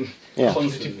time,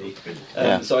 constantly.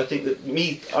 So I think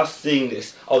that us seeing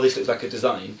this, this looks like a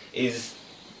design, is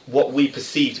what we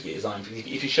perceive to be a design.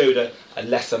 If you showed a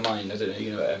lesser mind, I don't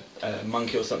know, a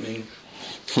monkey or something,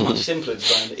 much simpler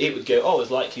design, it would go, it's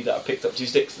likely that I picked up 2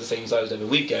 sticks the same size as ever.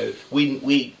 We'd go,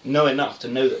 we know enough to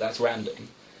know that that's random,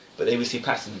 but they would see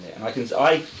pattern in it. And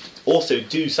I also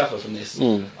do suffer from this.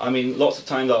 I mean, lots of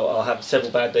times I'll have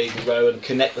several bad days in a row and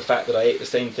connect the fact that I ate the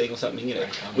same thing or something,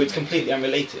 which is completely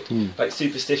unrelated. Like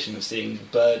superstition of seeing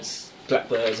birds,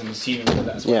 blackbirds, and assuming that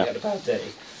that's why I had a bad day.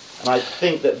 And I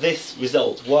think that this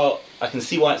result, while I can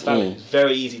see why it's valid, it's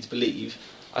very easy to believe,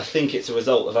 I think it's a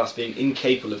result of us being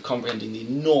incapable of comprehending the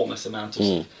enormous amount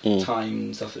of time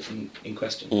and stuff that's in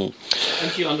question.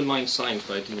 And you undermine science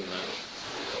by doing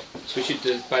that. So we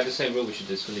should, by the same rule, we should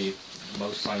disbelieve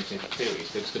most scientific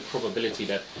theories, because the probability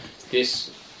that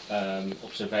this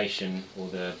observation, or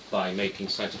by making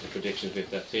scientific predictions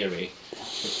with that theory,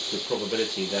 the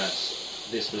probability that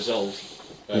this result,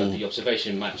 the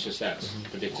observation matches that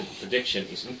predicted prediction,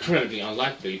 is incredibly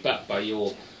unlikely. But by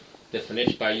your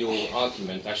definition, by your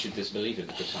argument, I should disbelieve it,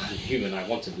 because I'm human. I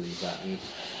want to believe that, and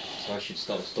so I should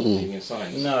stop believing in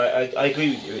science. No, I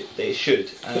agree with you. It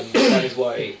should, and that is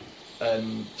why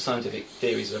scientific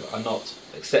theories are not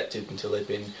accepted until they've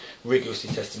been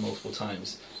rigorously tested multiple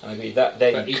times. And I agree that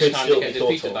then could still be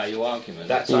thought of. By your argument.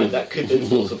 That could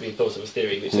then also be thought of as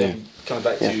theory, which then comes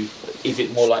back to, is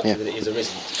it more likely that it is or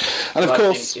isn't? And of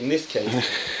course, I think in this case,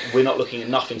 we're not looking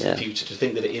enough into the future to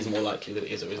think that it is more likely that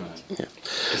it is or isn't.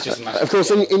 It's just a matter of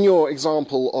course, in your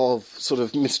example of sort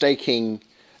of mistaking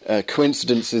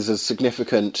coincidences as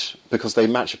significant because they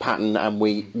match a pattern, and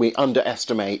we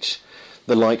underestimate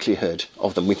the likelihood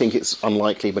of them. We think it's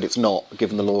unlikely, but it's not,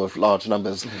 given the law of large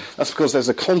numbers. That's because there's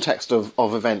a context of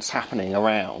events happening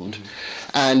around,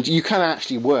 and you can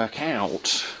actually work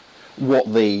out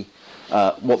what the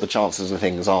chances of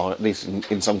things are, at least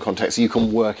in some contexts. You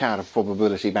can work out a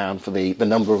probability bound for the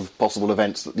number of possible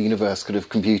events that the universe could have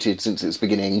computed since its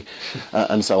beginning,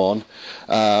 and so on.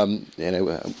 1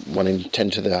 in 10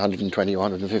 to the 120 or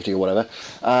 150 or whatever.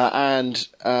 And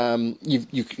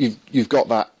you've got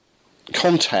that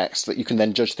context that you can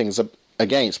then judge things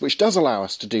against, which does allow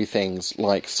us to do things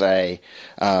like, say,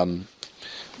 do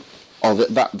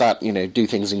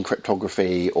things in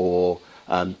cryptography, or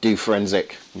do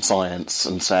forensic science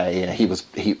and say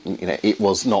it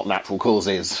was not natural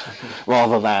causes,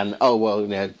 rather than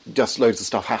just loads of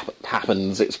stuff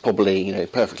happens. It's probably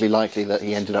perfectly likely that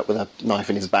he ended up with a knife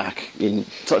in his back in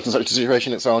such and such a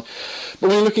situation, and so on. But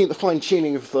when you're looking at the fine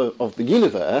tuning of the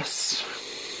universe,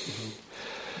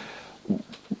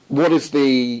 what is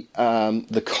the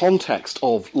context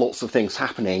of lots of things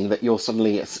happening that you're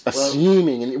suddenly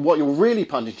assuming, and what you're really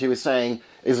punting to is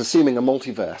assuming a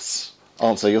multiverse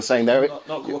answer. You're saying there...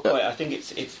 Not quite. I think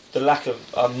it's the lack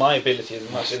of my ability,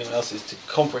 as much as anyone else's, to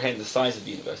comprehend the size of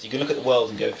the universe. You can look at the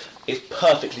world and go, it's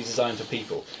perfectly designed for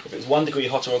people. If it was 1 degree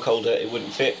hotter or colder, it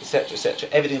wouldn't fit, etc., etc.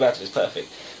 Everything about it is perfect.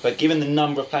 But given the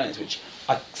number of planets, which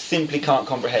I simply can't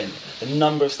comprehend, the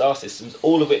number of star systems,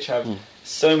 all of which have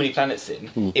so many planets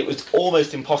in, it was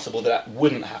almost impossible that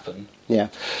wouldn't happen. Yeah,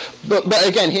 but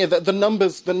again here the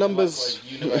numbers the universe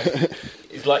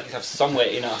is likely to have somewhere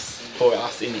in us, for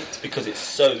us in it, because it's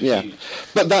so huge.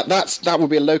 But that would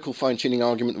be a local fine-tuning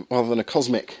argument rather than a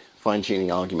cosmic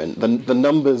fine-tuning argument. The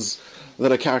numbers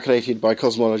that are calculated by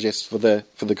cosmologists for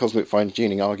the cosmic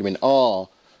fine-tuning argument are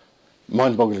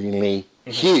mind-bogglingly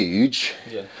huge.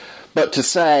 Yeah. But to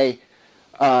say,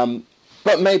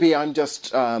 but maybe I'm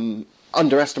just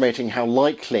underestimating how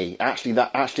likely actually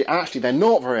they're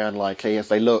not very unlikely as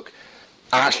they look.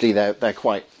 Actually, they're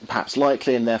quite perhaps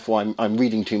likely, and therefore I'm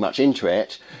reading too much into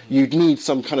it. You'd need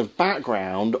some kind of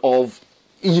background of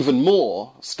even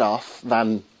more stuff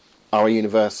than are a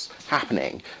universe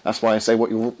happening. That's why I say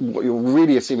what you're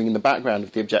really assuming in the background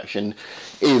of the objection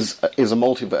is a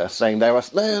multiverse, saying there are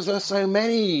so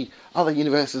many other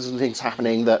universes and things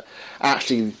happening that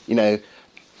actually,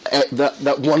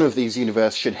 that one of these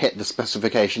universes should hit the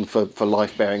specification for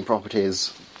life-bearing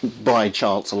properties by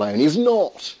chance alone is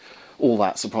not all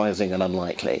that surprising and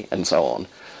unlikely, and so on.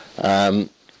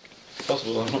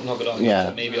 Possible. I'm not going to argue.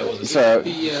 Yeah. Maybe I wasn't. So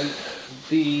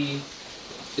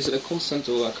is it a constant,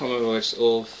 or I can't remember,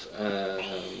 of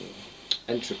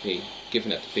entropy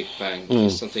given at the Big Bang?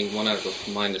 It's something 1 out of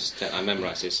minus 10. I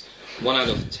memorise this. 1 out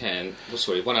of 10. Oh,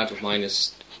 sorry, 1 out of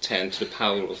minus 10 to the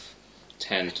power of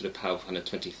 10 to the power of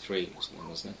 123 or something,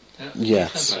 wasn't it?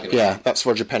 Yes. Yeah, that's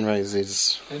Roger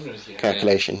Penrose's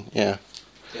calculation. Yeah.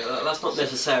 Yeah, that's not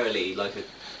necessarily like a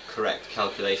correct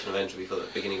calculation of entropy for the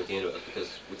beginning of the universe, because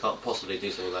we can't possibly do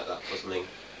something like that for something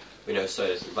we know so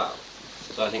little about.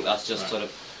 So I think that's just sort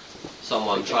of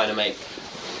someone trying to make...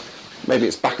 Maybe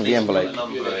it's back of the envelope. A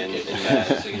number in there,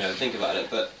 so think about it.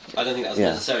 But I don't think that's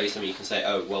necessarily something you can say,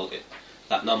 oh, well,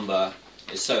 that number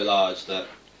is so large that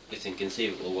it's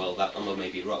inconceivable. Well, that number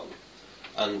may be wrong.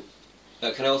 And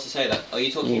can I also say that, are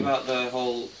you talking about the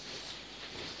whole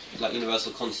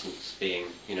universal constants being,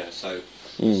 so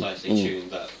precisely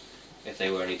tuned that if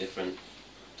they were any different,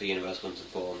 the universe wouldn't have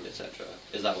formed, etc.?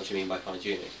 Is that what you mean by fine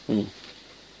tuning?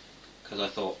 Because I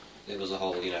thought it was a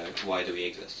whole, why do we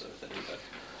exist sort of thing. But...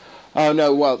 Oh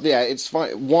no, well, yeah, it's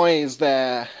fine. Why is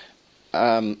there?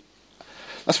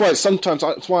 That's why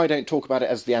that's why I don't talk about it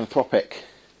as the anthropic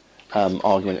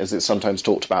argument, as it's sometimes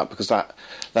talked about, because that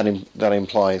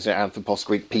implies anthropos,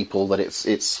 Greek people, that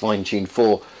it's fine tuned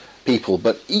for people.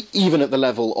 But even at the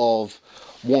level of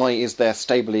why is there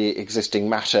stably existing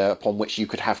matter upon which you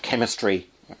could have chemistry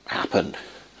happen?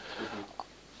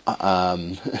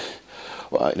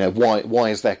 Why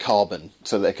is there carbon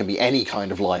so there can be any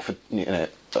kind of life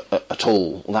at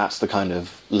all? That's the kind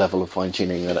of level of fine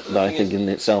tuning that I think in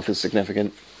itself is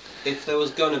significant. If there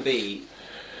was going to be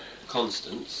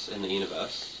constants in the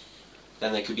universe,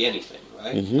 then there could be anything,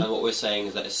 right? And what we're saying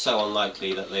is that it's so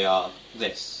unlikely that they are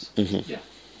this. Yeah.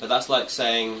 But that's like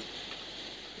saying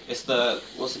it's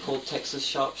what's it called, Texas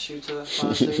sharpshooter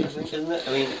fallacy, I think, isn't it?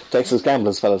 I mean, Texas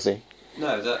gamblers fallacy.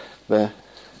 No,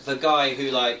 the guy who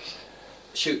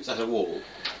shoots at a wall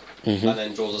and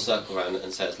then draws a circle around it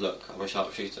and says, "Look, I'm a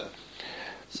sharpshooter."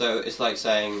 So it's like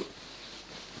saying,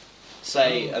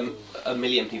 say a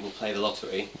million people play the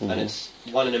lottery, and it's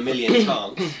 1 in a million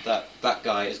chance that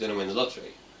guy is going to win the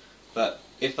lottery. But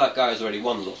if that guy has already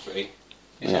won the lottery,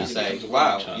 you say,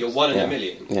 "Wow, you're 1 in a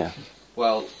million." Yeah.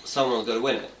 Well, someone's got to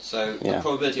win it. So the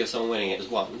probability of someone winning it is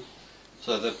 1.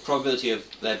 So the probability of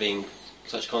there being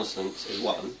such constants is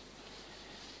 1.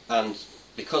 And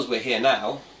because we're here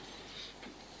now,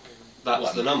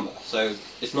 that's the number. So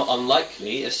it's not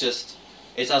unlikely, it's just,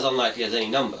 it's as unlikely as any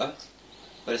number,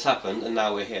 but it's happened and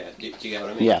now we're here. Do you get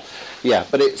what I mean? Yeah,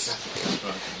 but it's...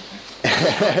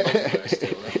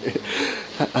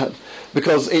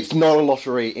 because it's not a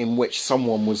lottery in which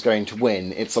someone was going to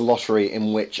win, it's a lottery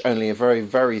in which only a very,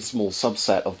 very small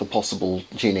subset of the possible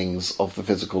tunings of the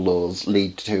physical laws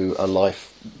lead to a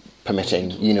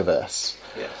life-permitting universe.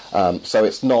 Yes. So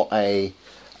it's not a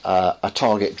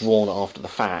target drawn after the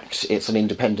fact, it's an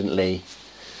independently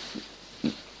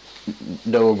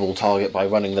knowable target by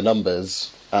running the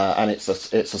numbers, and it's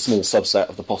a small subset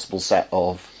of the possible set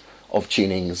of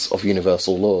tunings of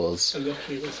universal laws. A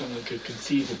lottery where someone could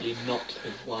conceivably not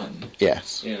have won.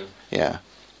 Yes. Yeah.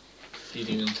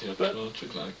 Leading into a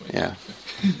logic like way. Yeah.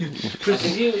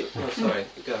 Sorry,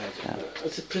 go ahead. Yeah.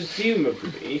 So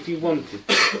presumably, if you wanted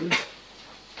to,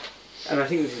 and I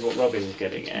think this is what Robin is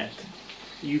getting at,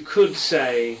 you could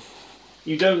say,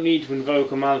 you don't need to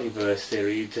invoke a multiverse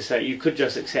theory to say, you could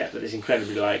just accept that it's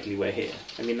incredibly likely we're here.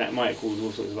 I mean, that might cause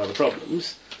all sorts of other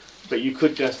problems, but you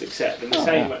could just accept in the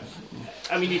same way.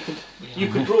 I mean, you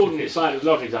could broaden it slightly with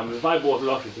lottery examples. If I bought a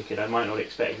lottery ticket, I might not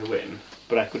expect to win,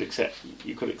 but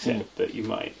you could accept that you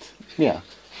might. Yeah.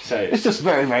 So it's just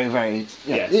very, very, very...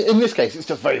 Yes. In this case, it's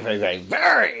just very, very, very,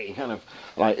 very kind of...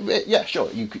 yeah,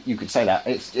 sure, you could say that.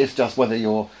 It's just whether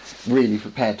you're really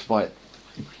prepared to bite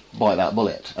that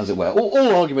bullet, as it were.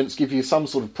 All arguments give you some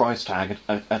sort of price tag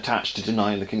attached to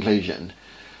denying the conclusion.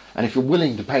 And if you're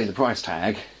willing to pay the price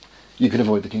tag, you can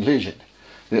avoid the conclusion.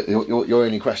 Your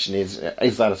only question is that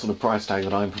a sort of price tag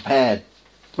that I'm prepared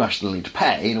rationally to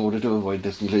pay in order to avoid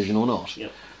this conclusion or not?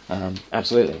 Yep.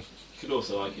 Absolutely. You could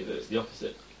also argue that it's the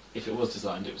opposite. If it was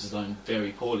designed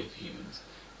very poorly for humans.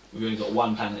 we've only got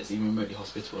one planet that's even remotely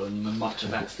hospitable, and much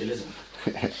of that still isn't.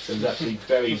 So it's actually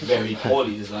very, very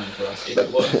poorly designed for us. If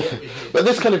it was. But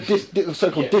this kind of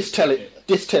so-called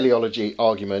dysteleology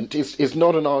argument is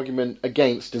not an argument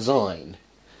against design.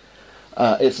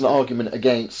 It's an argument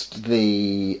against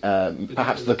the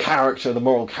perhaps the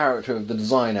moral character of the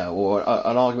designer, or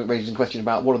an argument raising question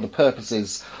about what are the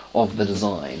purposes of the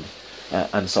design,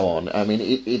 and so on. I mean,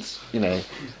 it's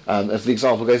as the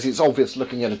example goes, it's obvious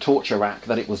looking at a torture rack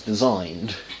that it was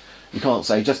designed. You can't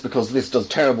say just because this does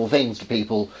terrible things to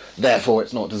people, therefore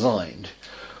it's not designed.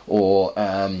 Or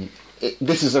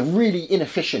this is a really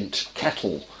inefficient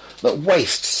kettle that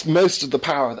wastes most of the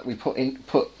power that we put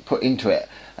into it,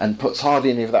 and puts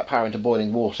hardly any of that power into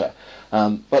boiling water.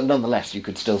 But nonetheless, you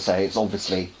could still say it's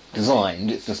obviously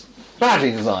designed. It's just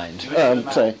badly designed. In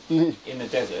the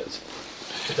desert,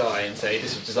 to die and say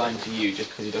this was designed for you just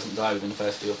because he doesn't die within the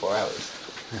first 3 or 4 hours.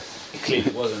 It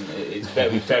clearly wasn't. It's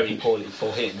very, very poorly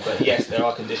for him. But yes, there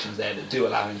are conditions there that do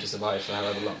allow him to survive for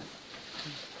however long.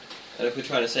 And if we're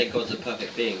trying to say God's a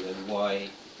perfect being, then why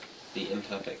the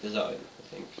imperfect design? I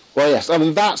think. Well, yes. I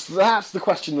mean, that's the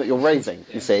question that you're raising.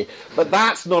 You see, but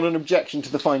that's not an objection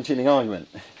to the fine-tuning argument.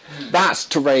 That's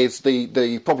to raise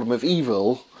the problem of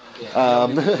evil.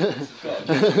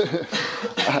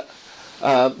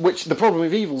 Which the problem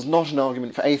of evil is not an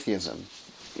argument for atheism.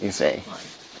 You see.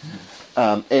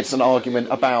 It's an argument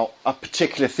about a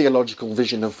particular theological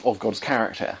vision of God's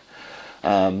character.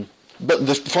 But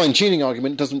the fine-tuning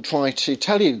argument doesn't try to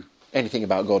tell you anything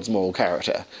about God's moral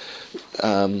character.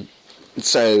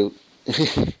 So,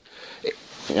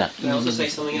 yeah. Can I also say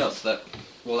something else that,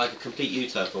 like a complete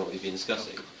U-turn from what we've been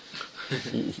discussing?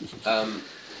 Can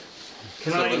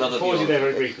I pause you there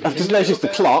very briefly? I've just noticed the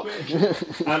clock.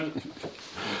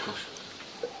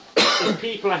 If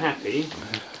people are happy,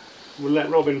 we'll let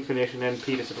Robin finish, and then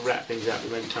Peter sort of wrap things up. We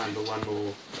maybe time for one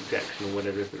more objection or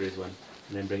whatever, if there is one,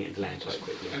 and then bring it into land quite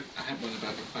quickly. I had one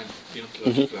about the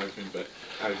ontological argument, but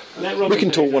we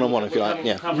can talk one-on-one if you like.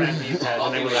 Yeah. Come round to you,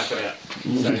 and then we'll wrap it up.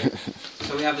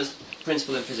 So we have this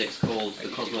principle in physics called the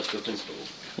cosmological principle,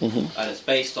 and it's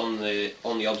based on the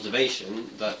observation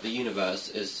that the universe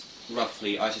is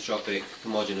roughly isotropic,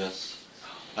 homogeneous,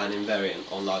 and invariant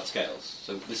on large scales.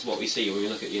 So this is what we see when we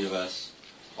look at the universe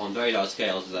on very large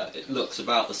scales, that it looks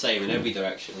about the same in every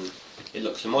direction. It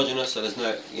looks homogeneous, so there's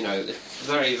no,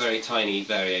 very, very tiny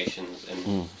variations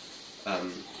in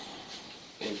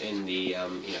the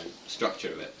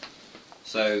structure of it.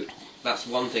 So that's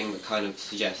one thing that kind of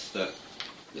suggests that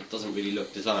it doesn't really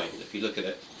look designed. If you look at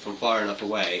it from far enough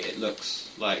away, it looks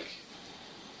like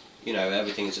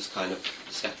everything is just kind of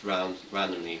scattered around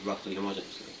randomly, roughly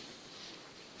homogenously.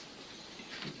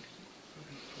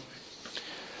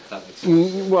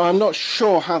 Well, I'm not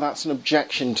sure how that's an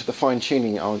objection to the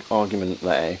fine-tuning argument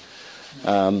there.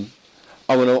 On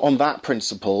that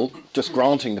principle, just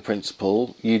granting the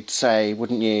principle, you'd say,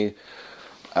 wouldn't you,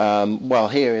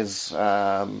 here is,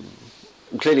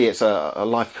 clearly it's a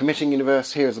life-permitting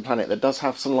universe, here is a planet that does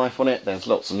have some life on it, there's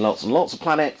lots and lots and lots of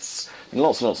planets, and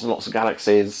lots and lots and lots of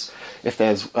galaxies. If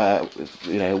there's,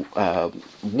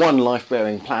 one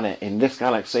life-bearing planet in this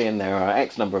galaxy and there are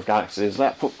X number of galaxies,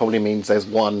 that probably means there's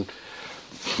one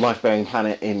life-bearing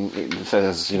planet so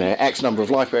there's, X number of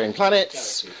life-bearing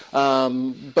planets.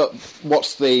 But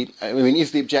is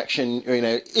the objection,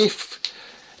 if,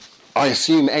 I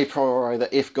assume a priori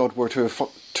that if God were to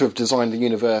have designed the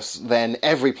universe, then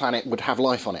every planet would have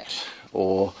life on it,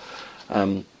 or...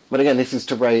 but again, this is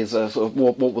to raise a sort of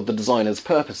what were the designer's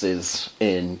purposes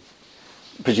in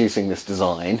producing this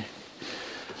design,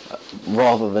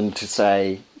 rather than to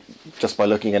say, just by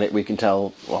looking at it, we can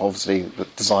tell, well, obviously,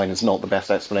 that design is not the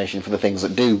best explanation for the things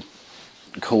that do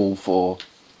call for,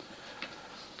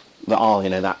 that are,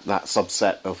 that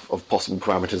subset of possible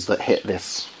parameters that hit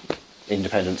this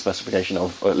independent specification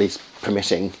of, or at least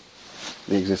permitting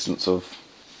the existence of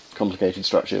complicated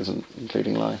structures,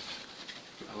 including life.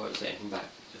 I won't say anything back.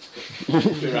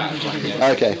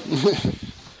 Okay.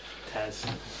 Taz.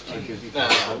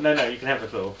 No, you can have the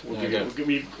floor. We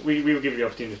will give you the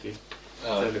opportunity.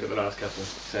 So look at the last couple.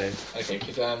 So okay,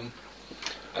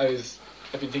 because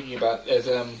I've been thinking about there's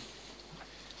an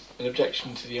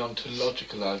objection to the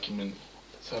ontological argument.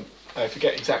 So I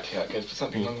forget exactly how it goes, but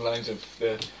something along the lines of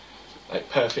the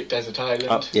perfect desert island.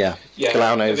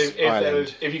 Kalauno's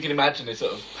island. If you can imagine a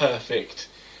sort of perfect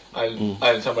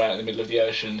island somewhere out in the middle of the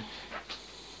ocean,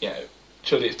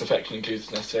 surely its perfection includes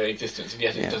its necessary existence, and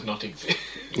yet it does not exist.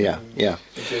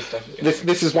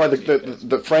 This is why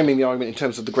the framing the argument in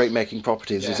terms of the great making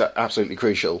properties is absolutely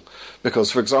crucial,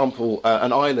 because, for example,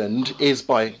 an island is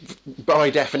by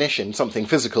definition something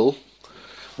physical,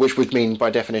 which would mean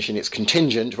by definition it's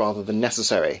contingent rather than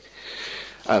necessary.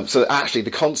 So actually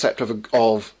the concept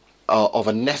of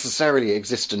a necessarily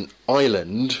existent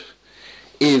island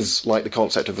is like the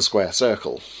concept of a square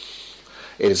circle.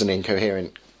 It is an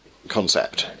incoherent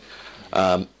concept.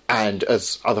 And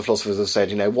as other philosophers have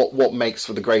said, what makes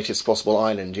for the greatest possible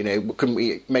island? Couldn't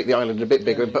we make the island a bit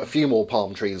bigger and put a few more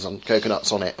palm trees and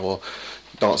coconuts on it, or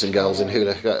dancing girls in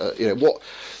hula? What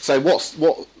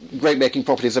great-making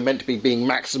properties are meant to be being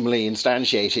maximally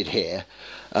instantiated here,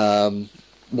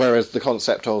 whereas the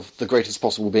concept of the greatest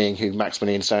possible being who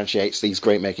maximally instantiates these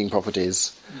great-making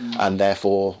properties and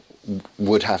therefore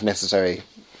would have necessary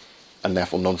and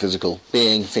therefore non-physical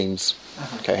being seems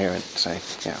coherent. So,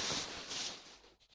 yeah.